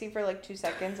Carrie we see for 2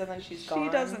 seconds and then she's gone. She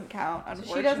doesn't count,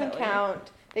 unfortunately. She doesn't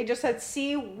count. They just said,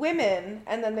 see women,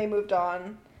 and then they moved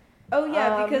on. Oh,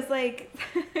 yeah, because,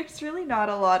 there's really not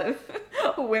a lot of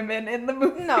women in the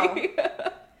movie. No.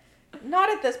 Not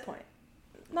at this point.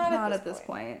 Not at this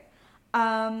point.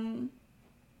 How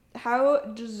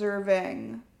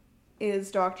deserving is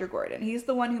Dr. Gordon? He's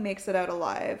the one who makes it out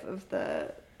alive of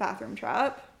the bathroom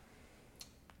trap.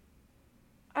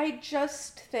 I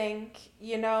just think,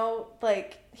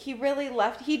 he really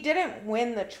left. He didn't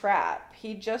win the trap.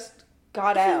 He just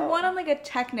got out. He won on a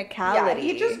technicality.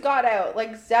 Yeah, he just got out.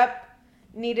 Zepp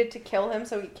needed to kill him,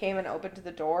 so he came and opened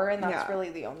the door, and that's really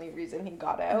the only reason he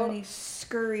got out. And then he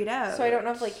scurried out. So I don't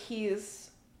know if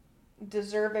he's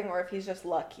deserving or if he's just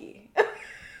lucky.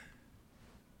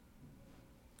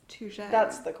 Touche.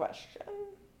 That's the question.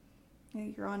 Yeah,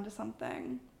 you're onto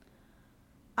something.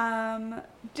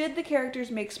 Did the characters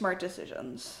make smart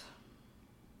decisions?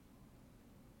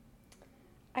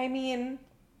 I mean,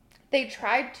 they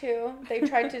tried to. They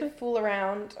tried to fool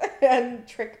around and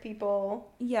trick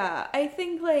people. Yeah, I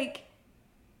think,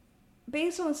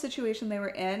 based on the situation they were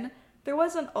in, there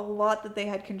wasn't a lot that they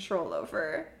had control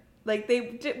over.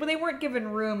 They weren't given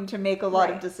room to make a lot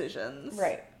of decisions.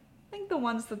 Right. I think the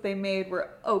ones that they made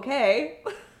were okay.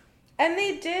 And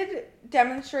they did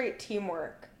demonstrate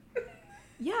teamwork.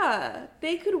 Yeah,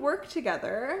 they could work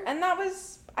together. And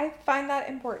I find that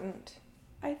important.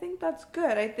 I think that's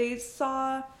good. They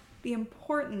saw the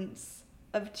importance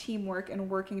of teamwork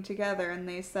and working together, and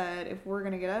they said, if we're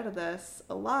going to get out of this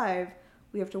alive,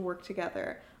 we have to work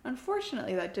together.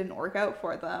 Unfortunately, that didn't work out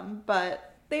for them,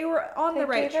 but they were on the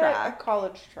right track. A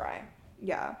college try.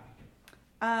 Yeah.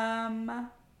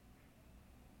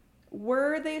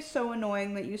 Were they so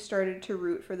annoying that you started to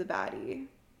root for the baddie?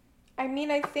 I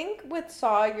mean, I think with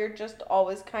Saw, you're just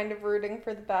always kind of rooting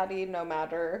for the baddie, no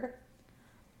matter.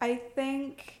 I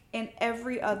think in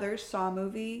every other Saw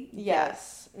movie,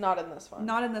 yes. Not in this one.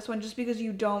 Not in this one, just because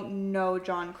you don't know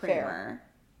John Kramer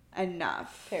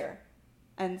enough. Fair.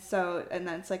 And then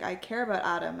it's I care about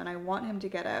Adam and I want him to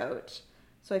get out.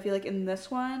 So I feel in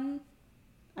this one,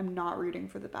 I'm not rooting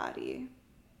for the baddie.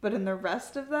 But in the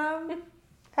rest of them,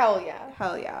 hell yeah.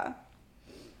 Hell yeah.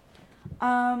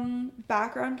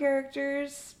 Background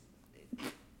characters,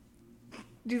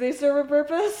 do they serve a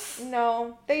purpose?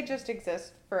 No, they just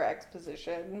exist for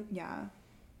exposition. Yeah.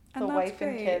 The wife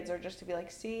and kids are just to be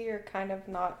see, you're kind of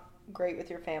not great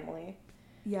with your family.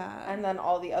 Yeah. And then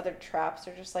all the other traps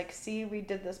are just see, we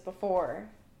did this before.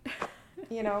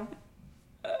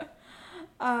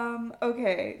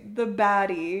 Okay, the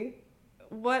baddie.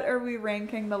 What are we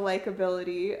ranking the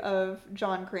likability of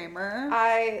John Kramer?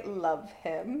 I love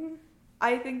him.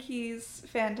 I think he's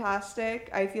fantastic.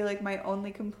 I feel my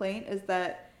only complaint is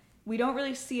that we don't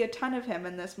really see a ton of him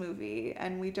in this movie,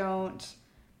 and we don't,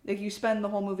 you spend the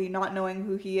whole movie not knowing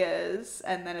who he is,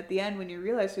 and then at the end when you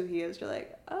realize who he is, you're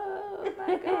oh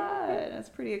my god, and it's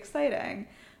pretty exciting.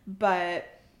 But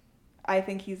I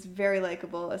think he's very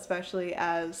likable, especially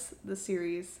as the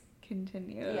series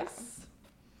continues. Yes.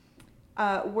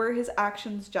 Were his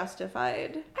actions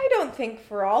justified? I don't think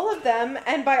for all of them,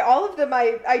 and by all of them,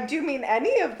 I do mean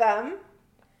any of them.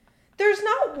 There's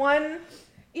not one,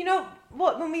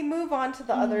 when we move on to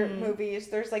the other movies,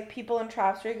 there's people in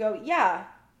traps where you go, yeah,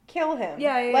 kill him.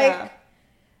 Yeah, yeah, like, yeah.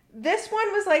 This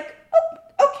one was like,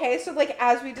 oh, okay, so like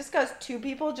as we discussed, two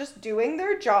people just doing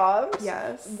their jobs.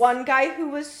 Yes. One guy who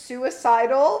was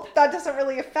suicidal. That doesn't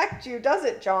really affect you, does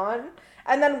it, John?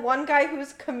 And then one guy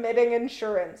who's committing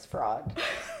insurance fraud.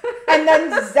 And then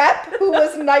Zepp, who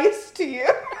was nice to you.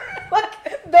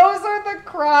 Like, those are the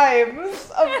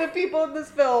crimes of the people in this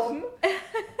film.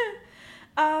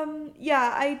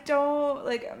 Yeah, I don't,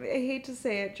 like, I hate to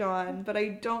say it, John, but I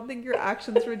don't think your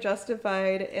actions were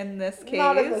justified in this case.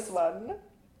 Not in this one.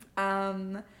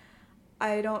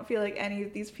 I don't feel like any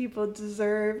of these people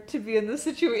deserve to be in the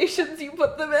situations you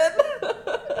put them in.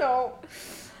 No.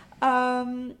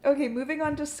 Okay, moving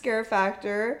on to scare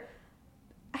factor.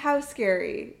 How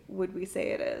scary would we say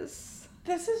it is?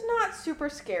 This is not super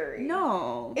scary.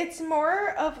 No. It's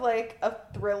more of like a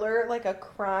thriller, like a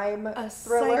crime A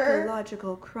thriller.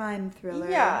 psychological crime thriller.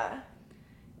 Yeah.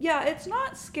 Yeah, it's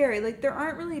not scary. Like, there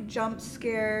aren't really jump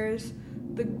scares.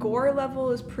 The gore level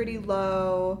is pretty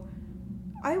low.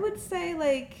 I would say,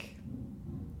 like,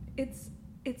 it's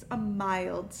a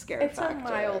mild scare factor. It's a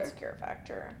mild scare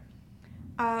factor.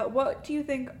 What do you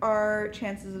think our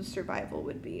chances of survival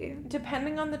would be?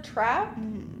 Depending on the trap,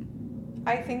 Mm.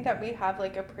 I think that we have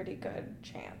like a pretty good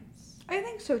chance. I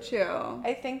think so too.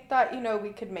 I think that, we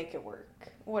could make it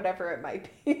work, whatever it might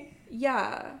be.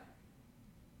 Yeah.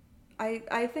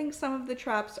 I think some of the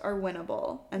traps are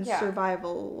winnable and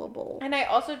survivable. And I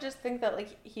also just think that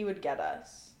like he would get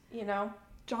us,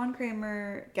 John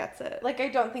Kramer gets it. Like, I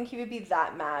don't think he would be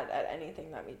that mad at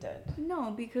anything that we did.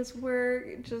 No, because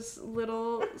we're just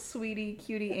little sweetie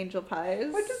cutie angel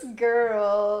pies. We're just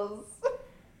girls.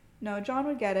 No, John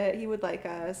would get it. He would like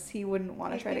us. He wouldn't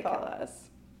want to try to Peepaw. kill us.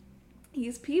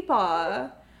 He's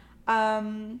Peepaw.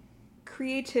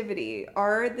 Creativity.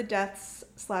 Are the deaths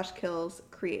 / kills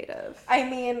creative? I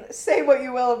mean, say what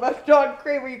you will about John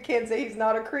Kramer, you can't say he's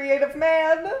not a creative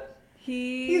man.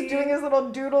 He's doing his little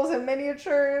doodles and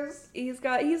miniatures. He's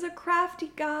a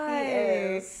crafty guy. He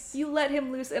is. You let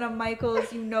him loose in a Michaels,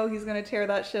 he's gonna tear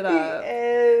that shit up. He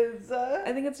is.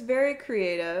 I think it's very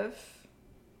creative.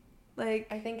 Like,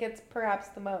 I think it's perhaps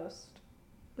the most.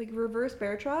 Like reverse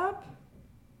bear trap?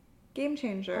 Game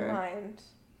changer. A mind.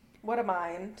 What a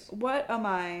mind. What a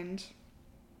mind.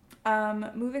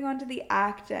 Moving on to the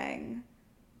acting.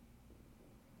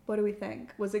 What do we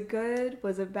think? Was it good?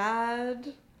 Was it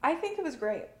bad? I think it was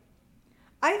great.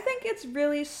 I think it's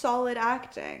really solid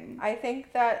acting. I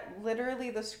think that literally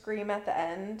the scream at the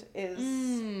end is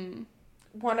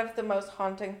one of the most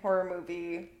haunting horror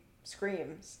movie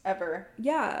screams ever.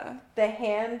 Yeah. The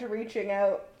hand reaching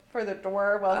out for the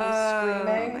door while he's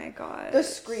screaming. Oh my god. The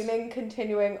screaming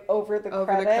continuing over the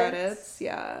credits. The credits,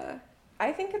 yeah.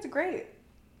 I think it's great.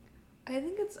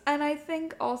 And I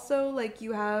think also, like,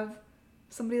 you have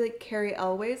somebody like Carrie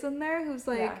Elways in there who's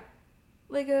like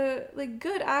a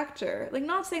good actor. Like,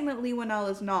 not saying that Leigh Whannell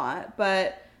is not,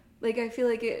 but like I feel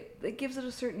like it gives it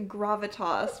a certain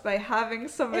gravitas by having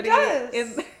somebody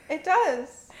in there. It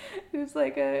does. Who's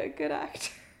like a good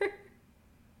actor.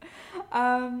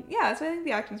 Yeah, so I think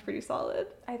the acting's pretty solid.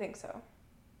 I think so.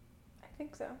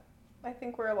 I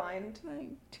think we're aligned. Like,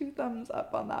 2 thumbs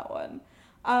up on that one.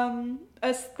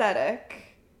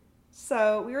 Aesthetic.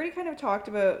 So we already kind of talked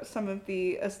about some of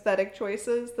the aesthetic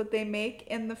choices that they make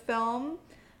in the film.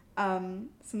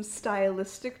 Some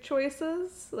stylistic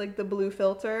choices, like the blue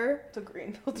filter. The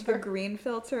green filter. The green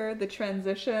filter, the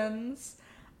transitions.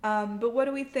 But what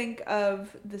do we think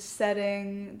of the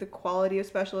setting, the quality of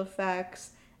special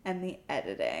effects, and the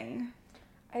editing?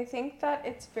 I think that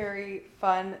it's very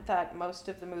fun that most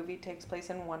of the movie takes place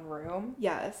in one room.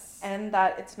 Yes. And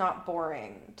that it's not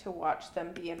boring to watch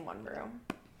them be in one room.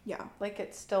 Yeah. Like,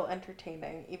 it's still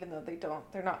entertaining, even though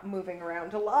they're not moving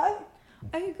around a lot.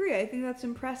 I agree. I think that's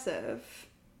impressive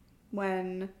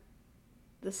when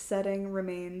the setting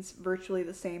remains virtually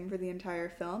the same for the entire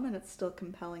film and it's still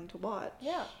compelling to watch.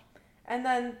 Yeah. And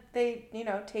then they,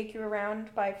 take you around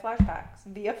via flashbacks.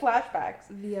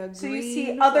 So you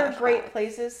see other great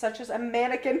places such as a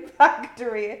mannequin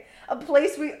factory, a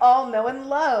place we all know and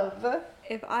love.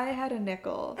 If I had a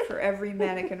nickel for every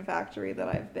mannequin factory that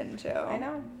I've been to.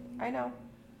 I know.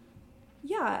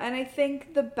 Yeah, and I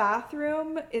think the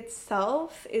bathroom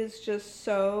itself is just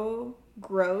so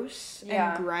gross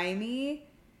and grimy,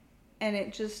 and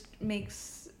it just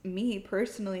makes me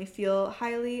personally feel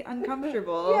highly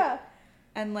uncomfortable. Yeah.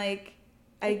 And, like,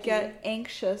 I get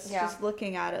anxious just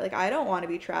looking at it. Like, I don't want to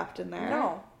be trapped in there.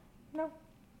 No.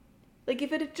 Like,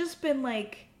 if it had just been,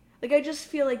 like, I just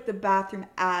feel like the bathroom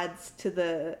adds to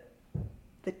the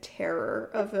terror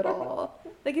of it all.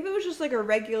 Like, if it was just, like, a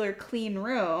regular clean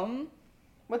room,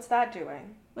 What's that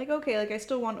doing? Like, okay, like I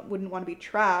still wouldn't want to be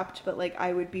trapped, but like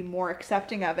I would be more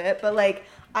accepting of it. But like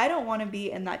I don't want to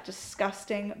be in that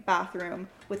disgusting bathroom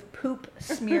with poop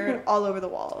smeared all over the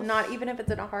walls. Not even if it's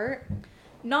in a heart?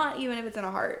 Not even if it's in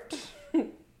a heart.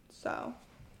 So,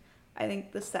 I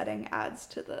think the setting adds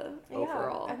to the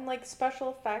overall. And like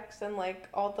special effects and like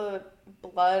all the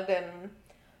blood and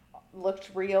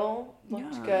looked real,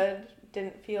 looked good.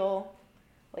 Didn't feel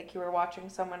like you were watching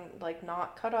someone like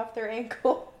not cut off their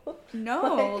ankle.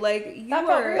 No, like you that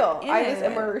were felt real. I was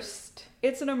it. immersed.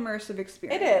 It's an immersive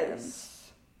experience. It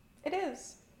is. It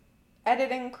is.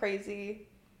 Editing crazy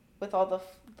with all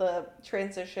the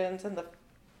transitions and the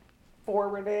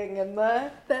forwarding and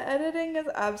the editing is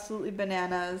absolutely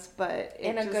bananas, but it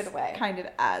in a good way. Kind of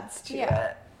adds to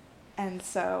it. And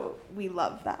so we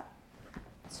love that.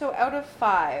 So out of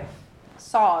 5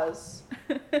 saws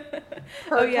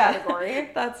per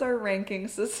category. That's our ranking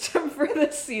system for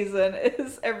this season,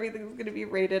 is everything's going to be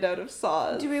rated out of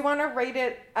saws. Do we want to rate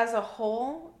it as a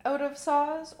whole out of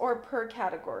saws or per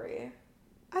category?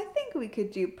 I think we could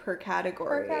do per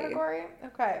category. Per category?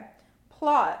 Okay.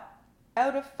 Plot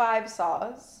out of 5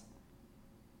 saws.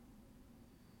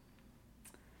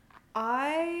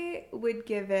 I would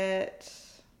give it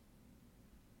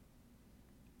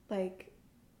like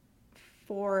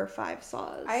 4 or 5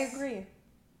 saws. I agree.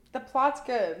 The plot's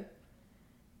good.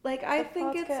 Like, I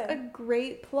think it's a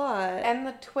great plot. And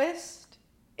the twist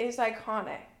is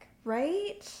iconic.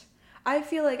 Right? I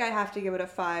feel like I have to give it a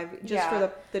 5 just for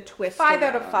the twist. 5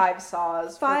 out of 5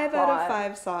 saws. 5 out of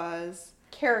 5 saws.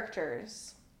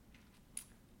 Characters.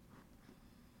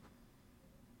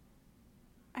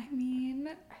 I mean,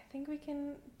 I think we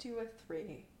can do a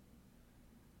 3.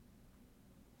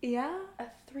 Yeah? A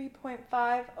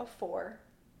 3.5, a 4.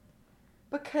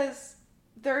 Because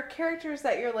there are characters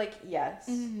that you're like, yes.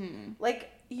 Mm-hmm. Like,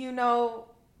 you know,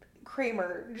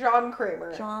 John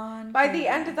Kramer. By the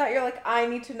end of that, you're like, I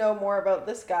need to know more about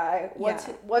this guy.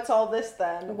 What's all this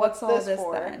then? What's all this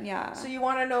for? Then? Yeah. So you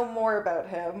want to know more about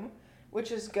him,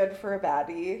 which is good for a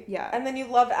baddie. Yeah. And then you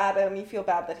love Adam. You feel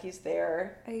bad that he's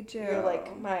there. I do. You're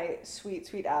like, my sweet,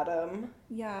 sweet Adam.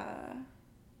 Yeah.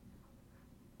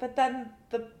 But then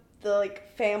the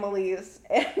like families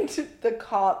and the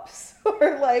cops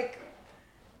are like,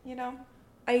 you know.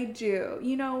 I do.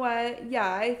 You know what?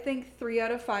 Yeah, I think 3 out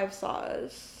of 5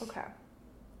 saws. Okay.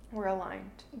 We're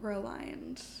aligned. We're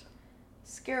aligned.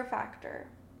 Scare factor.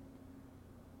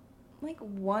 Like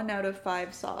 1 out of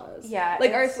 5 saws. Yeah. Like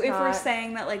if we're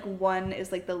saying that like 1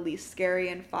 is like the least scary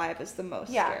and 5 is the most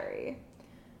scary.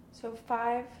 So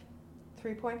 5,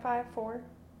 3.5, 4.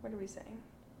 What are we saying?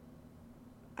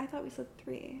 I thought we said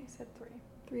 3. We said 3.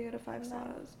 3 out of 5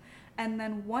 saws. And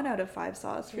then 1 out of 5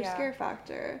 saws for scare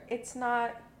factor. It's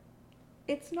not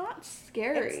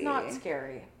scary. It's not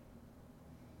scary.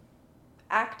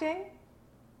 Acting?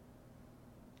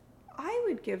 I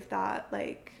would give that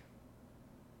like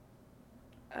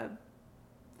a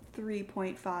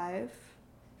 3.5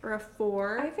 or a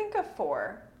 4. I think a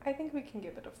 4. I think we can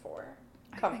give it a 4.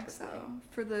 I think so.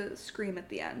 For the scream at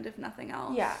the end, if nothing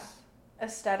else. Yeah.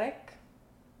 Aesthetic?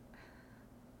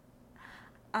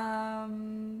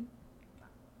 I'm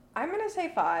gonna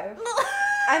say 5.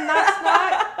 And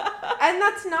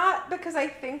that's not because I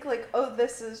think like, oh,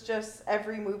 this is just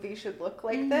every movie should look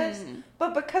like this,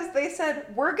 but because they said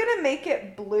we're gonna make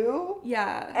it blue,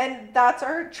 and that's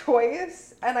our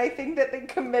choice, and I think that they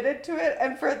committed to it,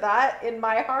 and for that, in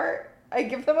my heart, I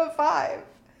give them a 5.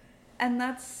 And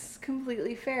that's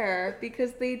completely fair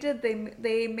because they did.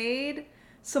 They made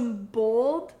some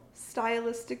bold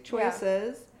stylistic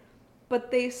choices,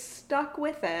 but they stuck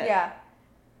with it. Yeah.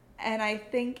 And I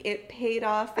think it paid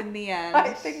off in the end.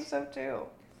 I think so too.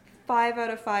 5 out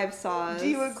of 5 saws. Do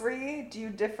you agree? Do you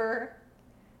differ?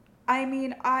 I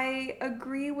mean, I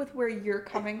agree with where you're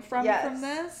coming from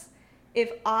this.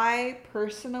 If I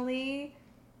personally,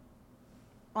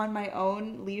 on my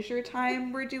own leisure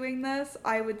time, were doing this,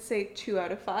 I would say 2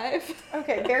 out of 5.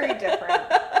 Okay, very different.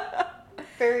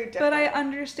 Very different. But I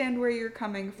understand where you're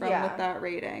coming from with that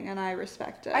rating, and I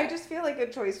respect it. I just feel like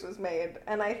a choice was made,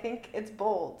 and I think it's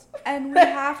bold. And we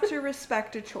have to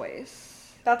respect a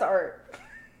choice. That's art.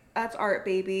 That's art,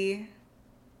 baby.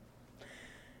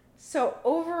 So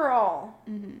overall,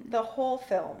 the whole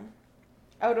film,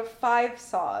 out of 5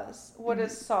 Saws, what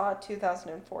does Saw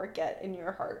 2004 get in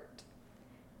your heart?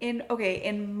 In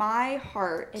my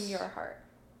heart. In your heart.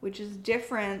 Which is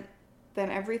different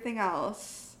than everything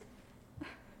else.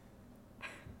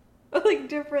 Like,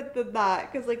 different than that,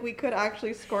 because, like, we could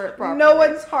actually score it properly. No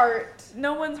one's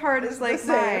heart is like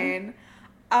mine.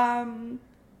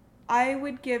 I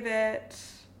would give it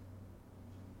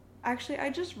Actually, I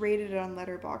just rated it on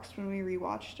Letterboxd when we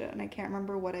rewatched it, and I can't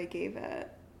remember what I gave it.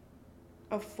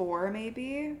 A 4,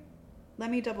 maybe?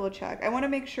 Let me double check. I want to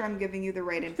make sure I'm giving you the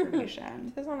right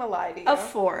information. I just want to lie to you. A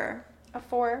 4. A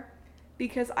 4?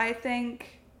 Because I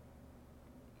think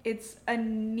it's a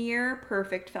near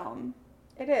perfect film.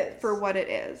 It is. For what it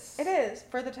is. It is.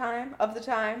 For the time. Of the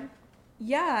time.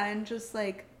 Yeah, and just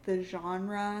like the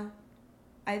genre.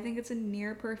 I think it's a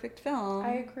near perfect film.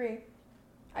 I agree.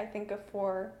 I think a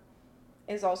 4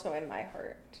 is also in my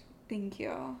heart. Thank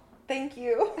you. Thank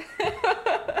you.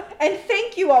 And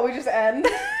thank you while we just end.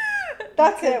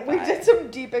 That's it. We did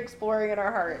some deep exploring in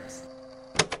our hearts.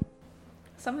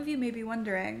 Some of you may be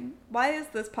wondering, why is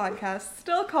this podcast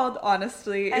still called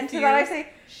Honestly? And to that I say,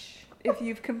 shh. If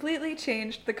you've completely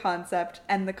changed the concept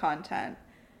and the content.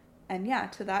 And yeah,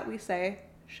 to that we say,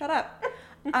 shut up.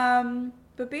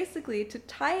 But basically, to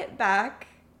tie it back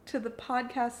to the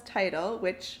podcast title,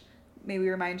 which, may we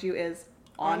remind you, is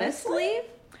Honestly,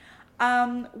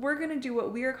 we're going to do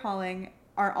what we are calling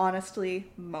our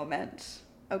Honestly moment.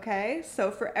 Okay?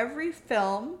 So for every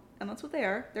film, and that's what they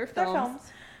are, they're films.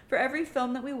 For every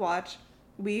film that we watch,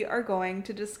 we are going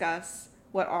to discuss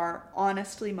what our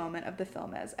Honestly moment of the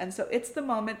film is. And so it's the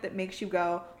moment that makes you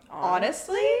go,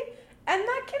 honestly? And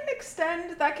that can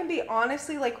extend, that can be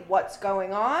honestly like what's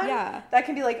going on. Yeah. That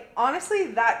can be like, honestly,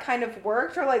 that kind of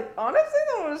worked. Or like, honestly,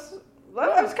 I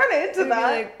was kind of into that.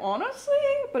 Be like, honestly?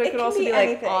 But it could also be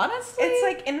anything. Like, honestly? It's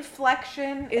like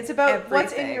inflection. It's about everything.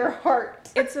 What's in your heart.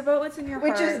 It's about what's in your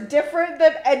heart. Which is different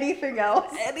than anything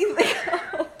else. Anything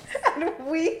else. And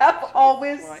we have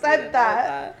always said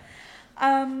that.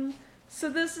 So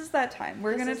this is that time.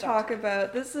 We're going to talk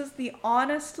about, this is the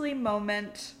Honestly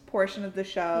moment portion of the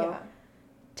show. Yeah.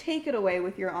 Take it away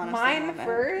with your Honestly moment. Mine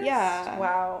first? Yeah.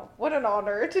 Wow. What an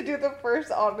honor to do the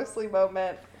first Honestly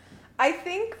moment. I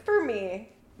think for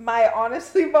me, my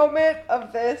Honestly moment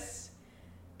of this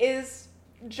is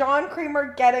John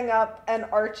Kramer getting up and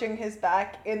arching his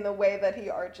back in the way that he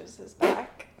arches his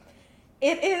back.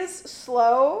 It is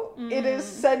slow. Mm. It is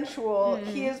sensual. Mm.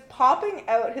 He is popping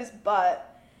out his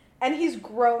butt and he's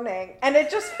groaning. And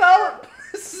it just felt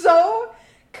so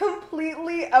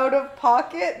completely out of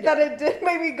pocket that it did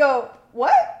make me go,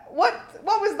 what? What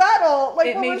was that all? Like,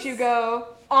 it made you go,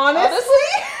 honestly?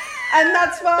 And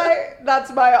that's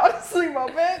my Honestly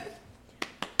moment.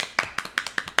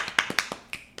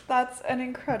 That's an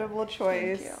incredible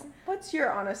choice. Thank you. What's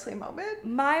your Honestly moment?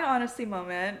 My Honestly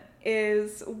moment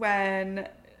is when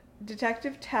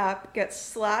Detective Tapp gets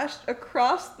slashed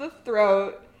across the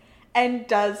throat and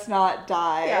does not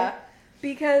die. Yeah.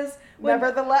 Because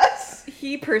nevertheless,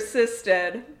 he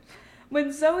persisted.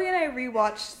 When Zoe and I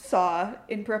rewatched Saw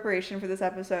in preparation for this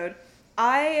episode,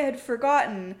 I had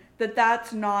forgotten that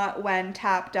that's not when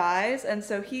Tapp dies, and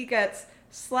so he gets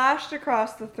slashed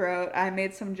across the throat. I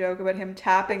made some joke about him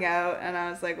tapping out, and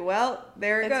I was like, well,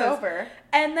 there it goes. It's over.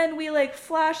 And then we, like,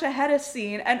 flash ahead a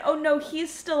scene, and oh no,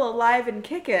 he's still alive and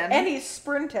kicking. And he's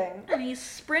sprinting.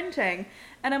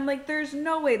 And I'm like, there's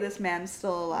no way this man's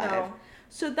still alive. No.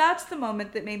 So that's the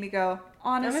moment that made me go,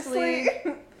 honestly,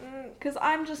 because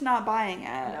I'm just not buying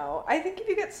it. No, I think if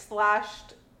you get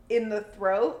slashed in the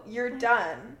throat, you're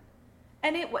done.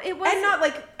 And it was... And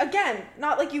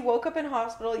not like you woke up in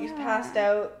hospital, you passed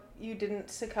out, you didn't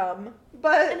succumb,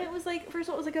 but... And it was like, first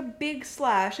of all, it was like a big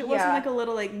slash. It wasn't like a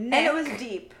little, like, neck. And it was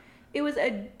deep. It was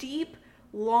a deep,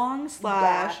 long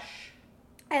slash.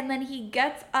 And then he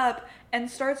gets up and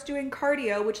starts doing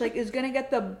cardio, which, like, is gonna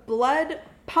get the blood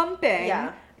pumping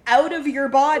out of your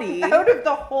body. Out of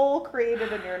the hole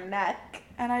created in your neck.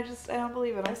 And I don't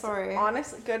believe it. I'm sorry.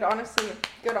 Good honestly.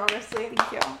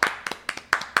 Thank you.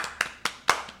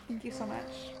 Thank you so much.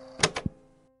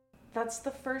 That's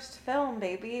the first film,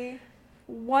 baby.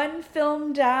 1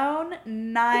 film down,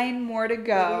 9 more to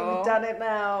go. We've done it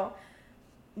now.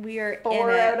 We are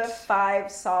 4 out of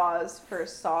 5 Saws for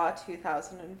Saw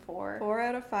 2004. 4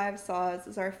 out of 5 Saws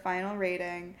is our final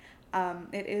rating.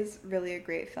 It is really a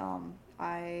great film.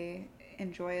 I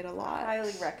enjoy it a lot.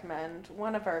 Highly recommend.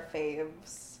 One of our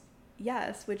faves.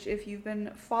 Yes, which if you've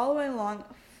been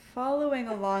following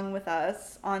along with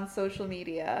us on social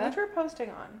media, which we're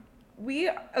posting on.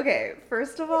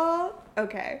 First of all,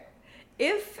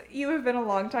 if you have been a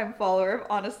longtime follower of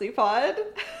Honestly Pod,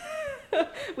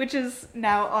 which is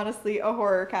now honestly a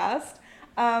horror cast,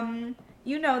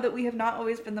 you know that we have not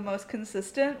always been the most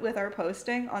consistent with our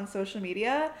posting on social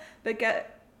media, but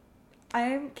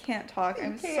I can't talk.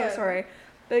 I'm so sorry.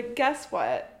 But guess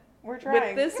what? We're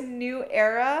trying. With this new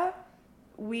era,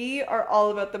 we are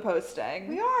all about the posting.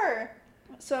 We are.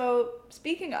 So,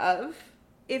 speaking of,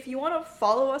 if you want to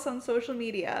follow us on social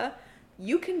media,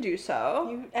 you can do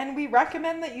so. And we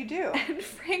recommend that you do. And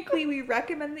frankly, we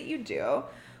recommend that you do.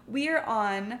 We are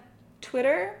on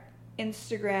Twitter,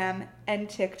 Instagram, and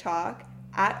TikTok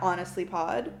at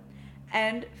HonestlyPod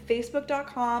and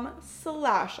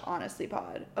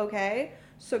Facebook.com/HonestlyPod. Okay?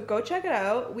 So go check it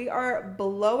out. We are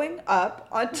blowing up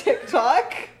on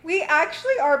TikTok. We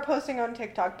actually are posting on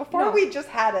TikTok. Before we just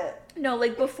had it. No,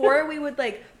 like before we would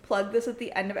like plug this at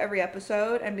the end of every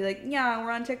episode and be like, yeah,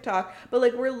 we're on TikTok. But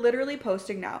like we're literally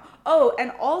posting now. Oh,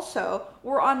 and also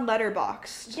we're on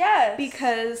Letterboxd. Yes.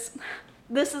 Because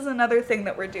this is another thing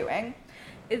that we're doing.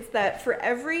 Is that for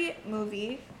every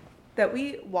movie that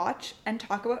we watch and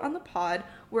talk about on the pod,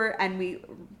 and we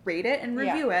rate it and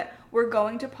review it, we're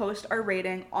going to post our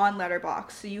rating on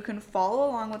Letterboxd. So you can follow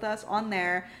along with us on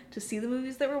there to see the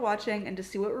movies that we're watching and to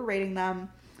see what we're rating them.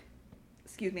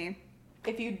 Excuse me.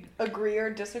 If you agree or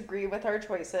disagree with our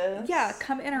choices. Yeah,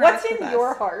 come interact with us. What's in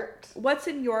your heart? What's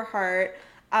in your heart?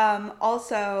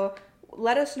 Also,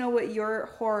 let us know what your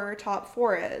horror top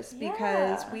 4 is,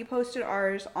 because we posted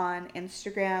ours on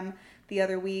Instagram the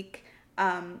other week.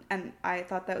 And I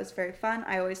thought that was very fun.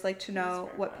 I always like to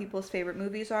know what people's favorite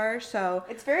movies are. So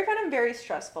it's very fun and very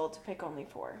stressful to pick only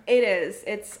 4. It is.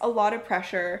 It's a lot of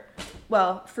pressure.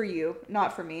 Well, for you,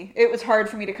 not for me. It was hard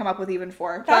for me to come up with even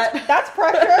 4. That's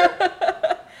pressure.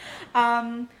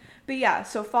 But yeah,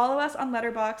 so follow us on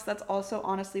Letterboxd. That's also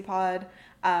HonestlyPod,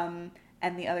 and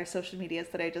the other social medias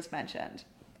that I just mentioned.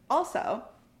 Also,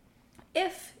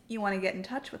 if you want to get in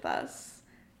touch with us,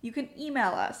 you can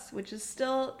email us, which is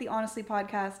still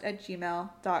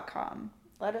thehonestlypodcast@gmail.com.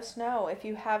 Let us know if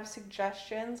you have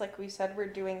suggestions. Like we said, we're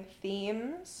doing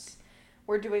themes.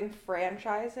 We're doing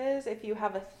franchises. If you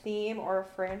have a theme or a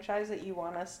franchise that you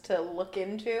want us to look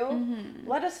into,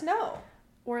 let us know.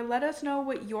 Or let us know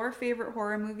what your favorite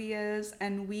horror movie is,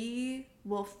 and we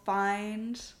will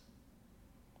find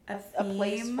a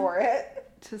place for it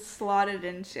to slot it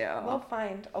into. We'll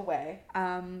find a way.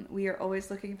 We are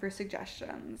always looking for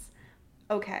suggestions.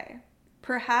 Okay.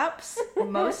 Perhaps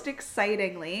most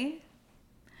excitingly,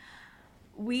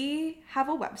 we have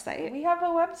a website. We have a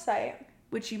website.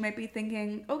 Which you might be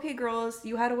thinking, okay, girls,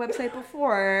 you had a website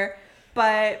before,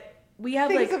 but we have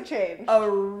Things have changed.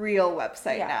 A real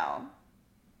website now.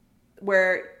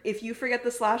 Where if you forget the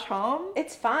 /home,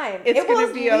 it's fine. It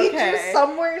will be okay. Lead you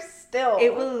somewhere still.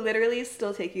 It will literally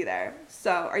still take you there.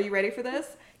 So, are you ready for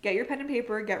this? Get your pen and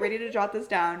paper. Get ready to jot this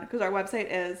down, because our website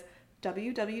is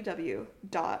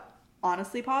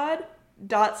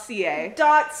www.honestlypod.ca.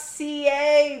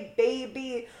 .ca,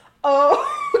 baby.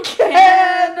 Oh,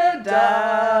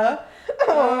 Canada,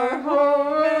 our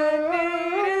home and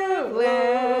native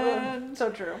land.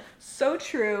 So true. So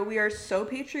true. We are so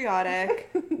patriotic.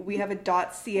 We have a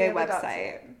 .ca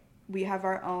website. We have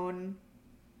our own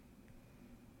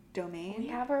domain. We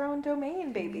have our own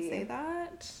domain, baby. Can we say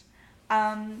that?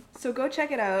 So go check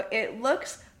it out. It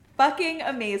looks fucking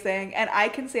amazing, and I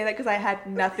can say that because I had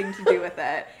nothing to do with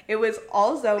it. It was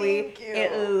all Zoe. Thank you.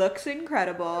 It looks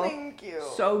incredible. Thank you.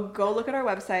 So go look at our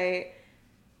website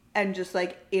and just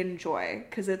like enjoy,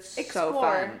 because it's so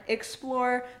fun.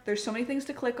 Explore. There's so many things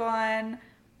to click on.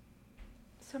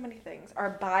 So many things.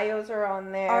 Our bios are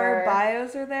on there. Our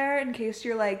bios are there in case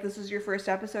you're like, this is your first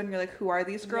episode and you're like, who are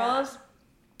these girls?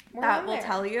 Yeah. That will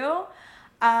tell you.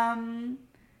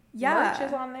 Yeah. Merch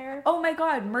is on there. Oh my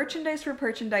god, merchandise for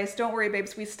merchandise. Don't worry,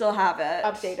 babes, we still have it.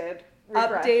 Updated.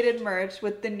 Refreshed. Updated merch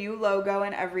with the new logo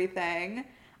and everything.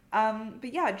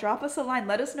 But yeah, drop us a line.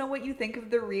 Let us know what you think of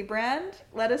the rebrand.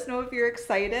 Let us know if you're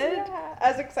excited. Yeah,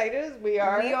 as excited as we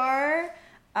are. We are.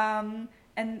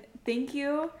 And thank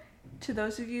you to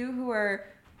those of you who are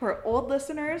old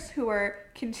listeners who are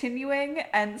continuing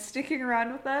and sticking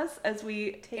around with us as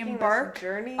we embark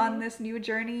on this new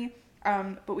journey.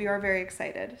 But we are very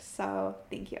excited. So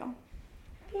thank you.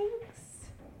 Thanks.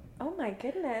 Oh my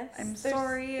goodness. I'm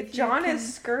sorry if John you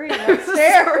is scurrying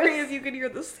upstairs. Sorry if you can hear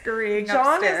the scurrying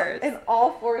John upstairs. John is in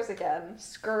all fours again,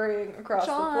 scurrying across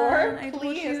the floor. I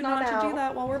told you not to do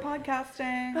that while we're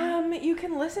podcasting. You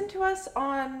can listen to us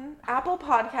on Apple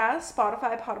Podcasts,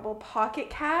 Spotify, Potable, Pocket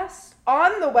Cast,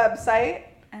 on the website.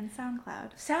 And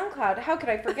SoundCloud. SoundCloud, how could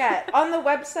I forget? On the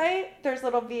website, there's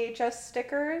little VHS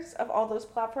stickers of all those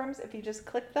platforms. If you just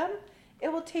click them,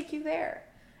 it will take you there.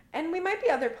 And we might be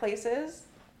other places.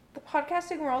 The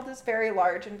podcasting world is very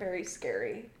large and very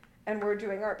scary, and we're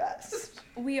doing our best.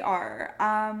 We are.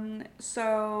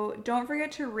 So don't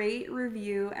forget to rate,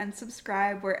 review, and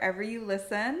subscribe wherever you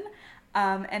listen.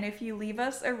 And if you leave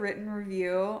us a written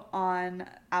review on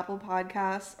Apple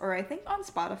Podcasts, or I think on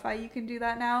Spotify, you can do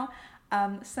that now.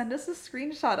 Send us a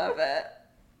screenshot of it.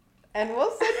 And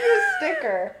we'll send you a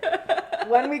sticker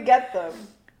when we get them.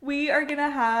 we are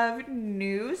gonna have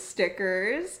new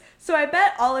stickers. So I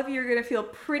bet all of you are gonna feel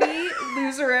pretty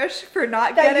loserish for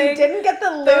not that getting you didn't get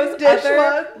the those dish other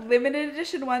one. limited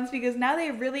edition ones, because now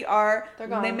they really are They're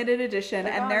gone. limited edition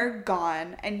They're and gone. they're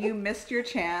gone, and you missed your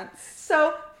chance.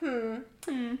 So, is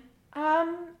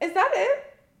that it?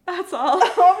 That's all.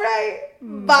 All right.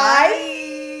 Bye.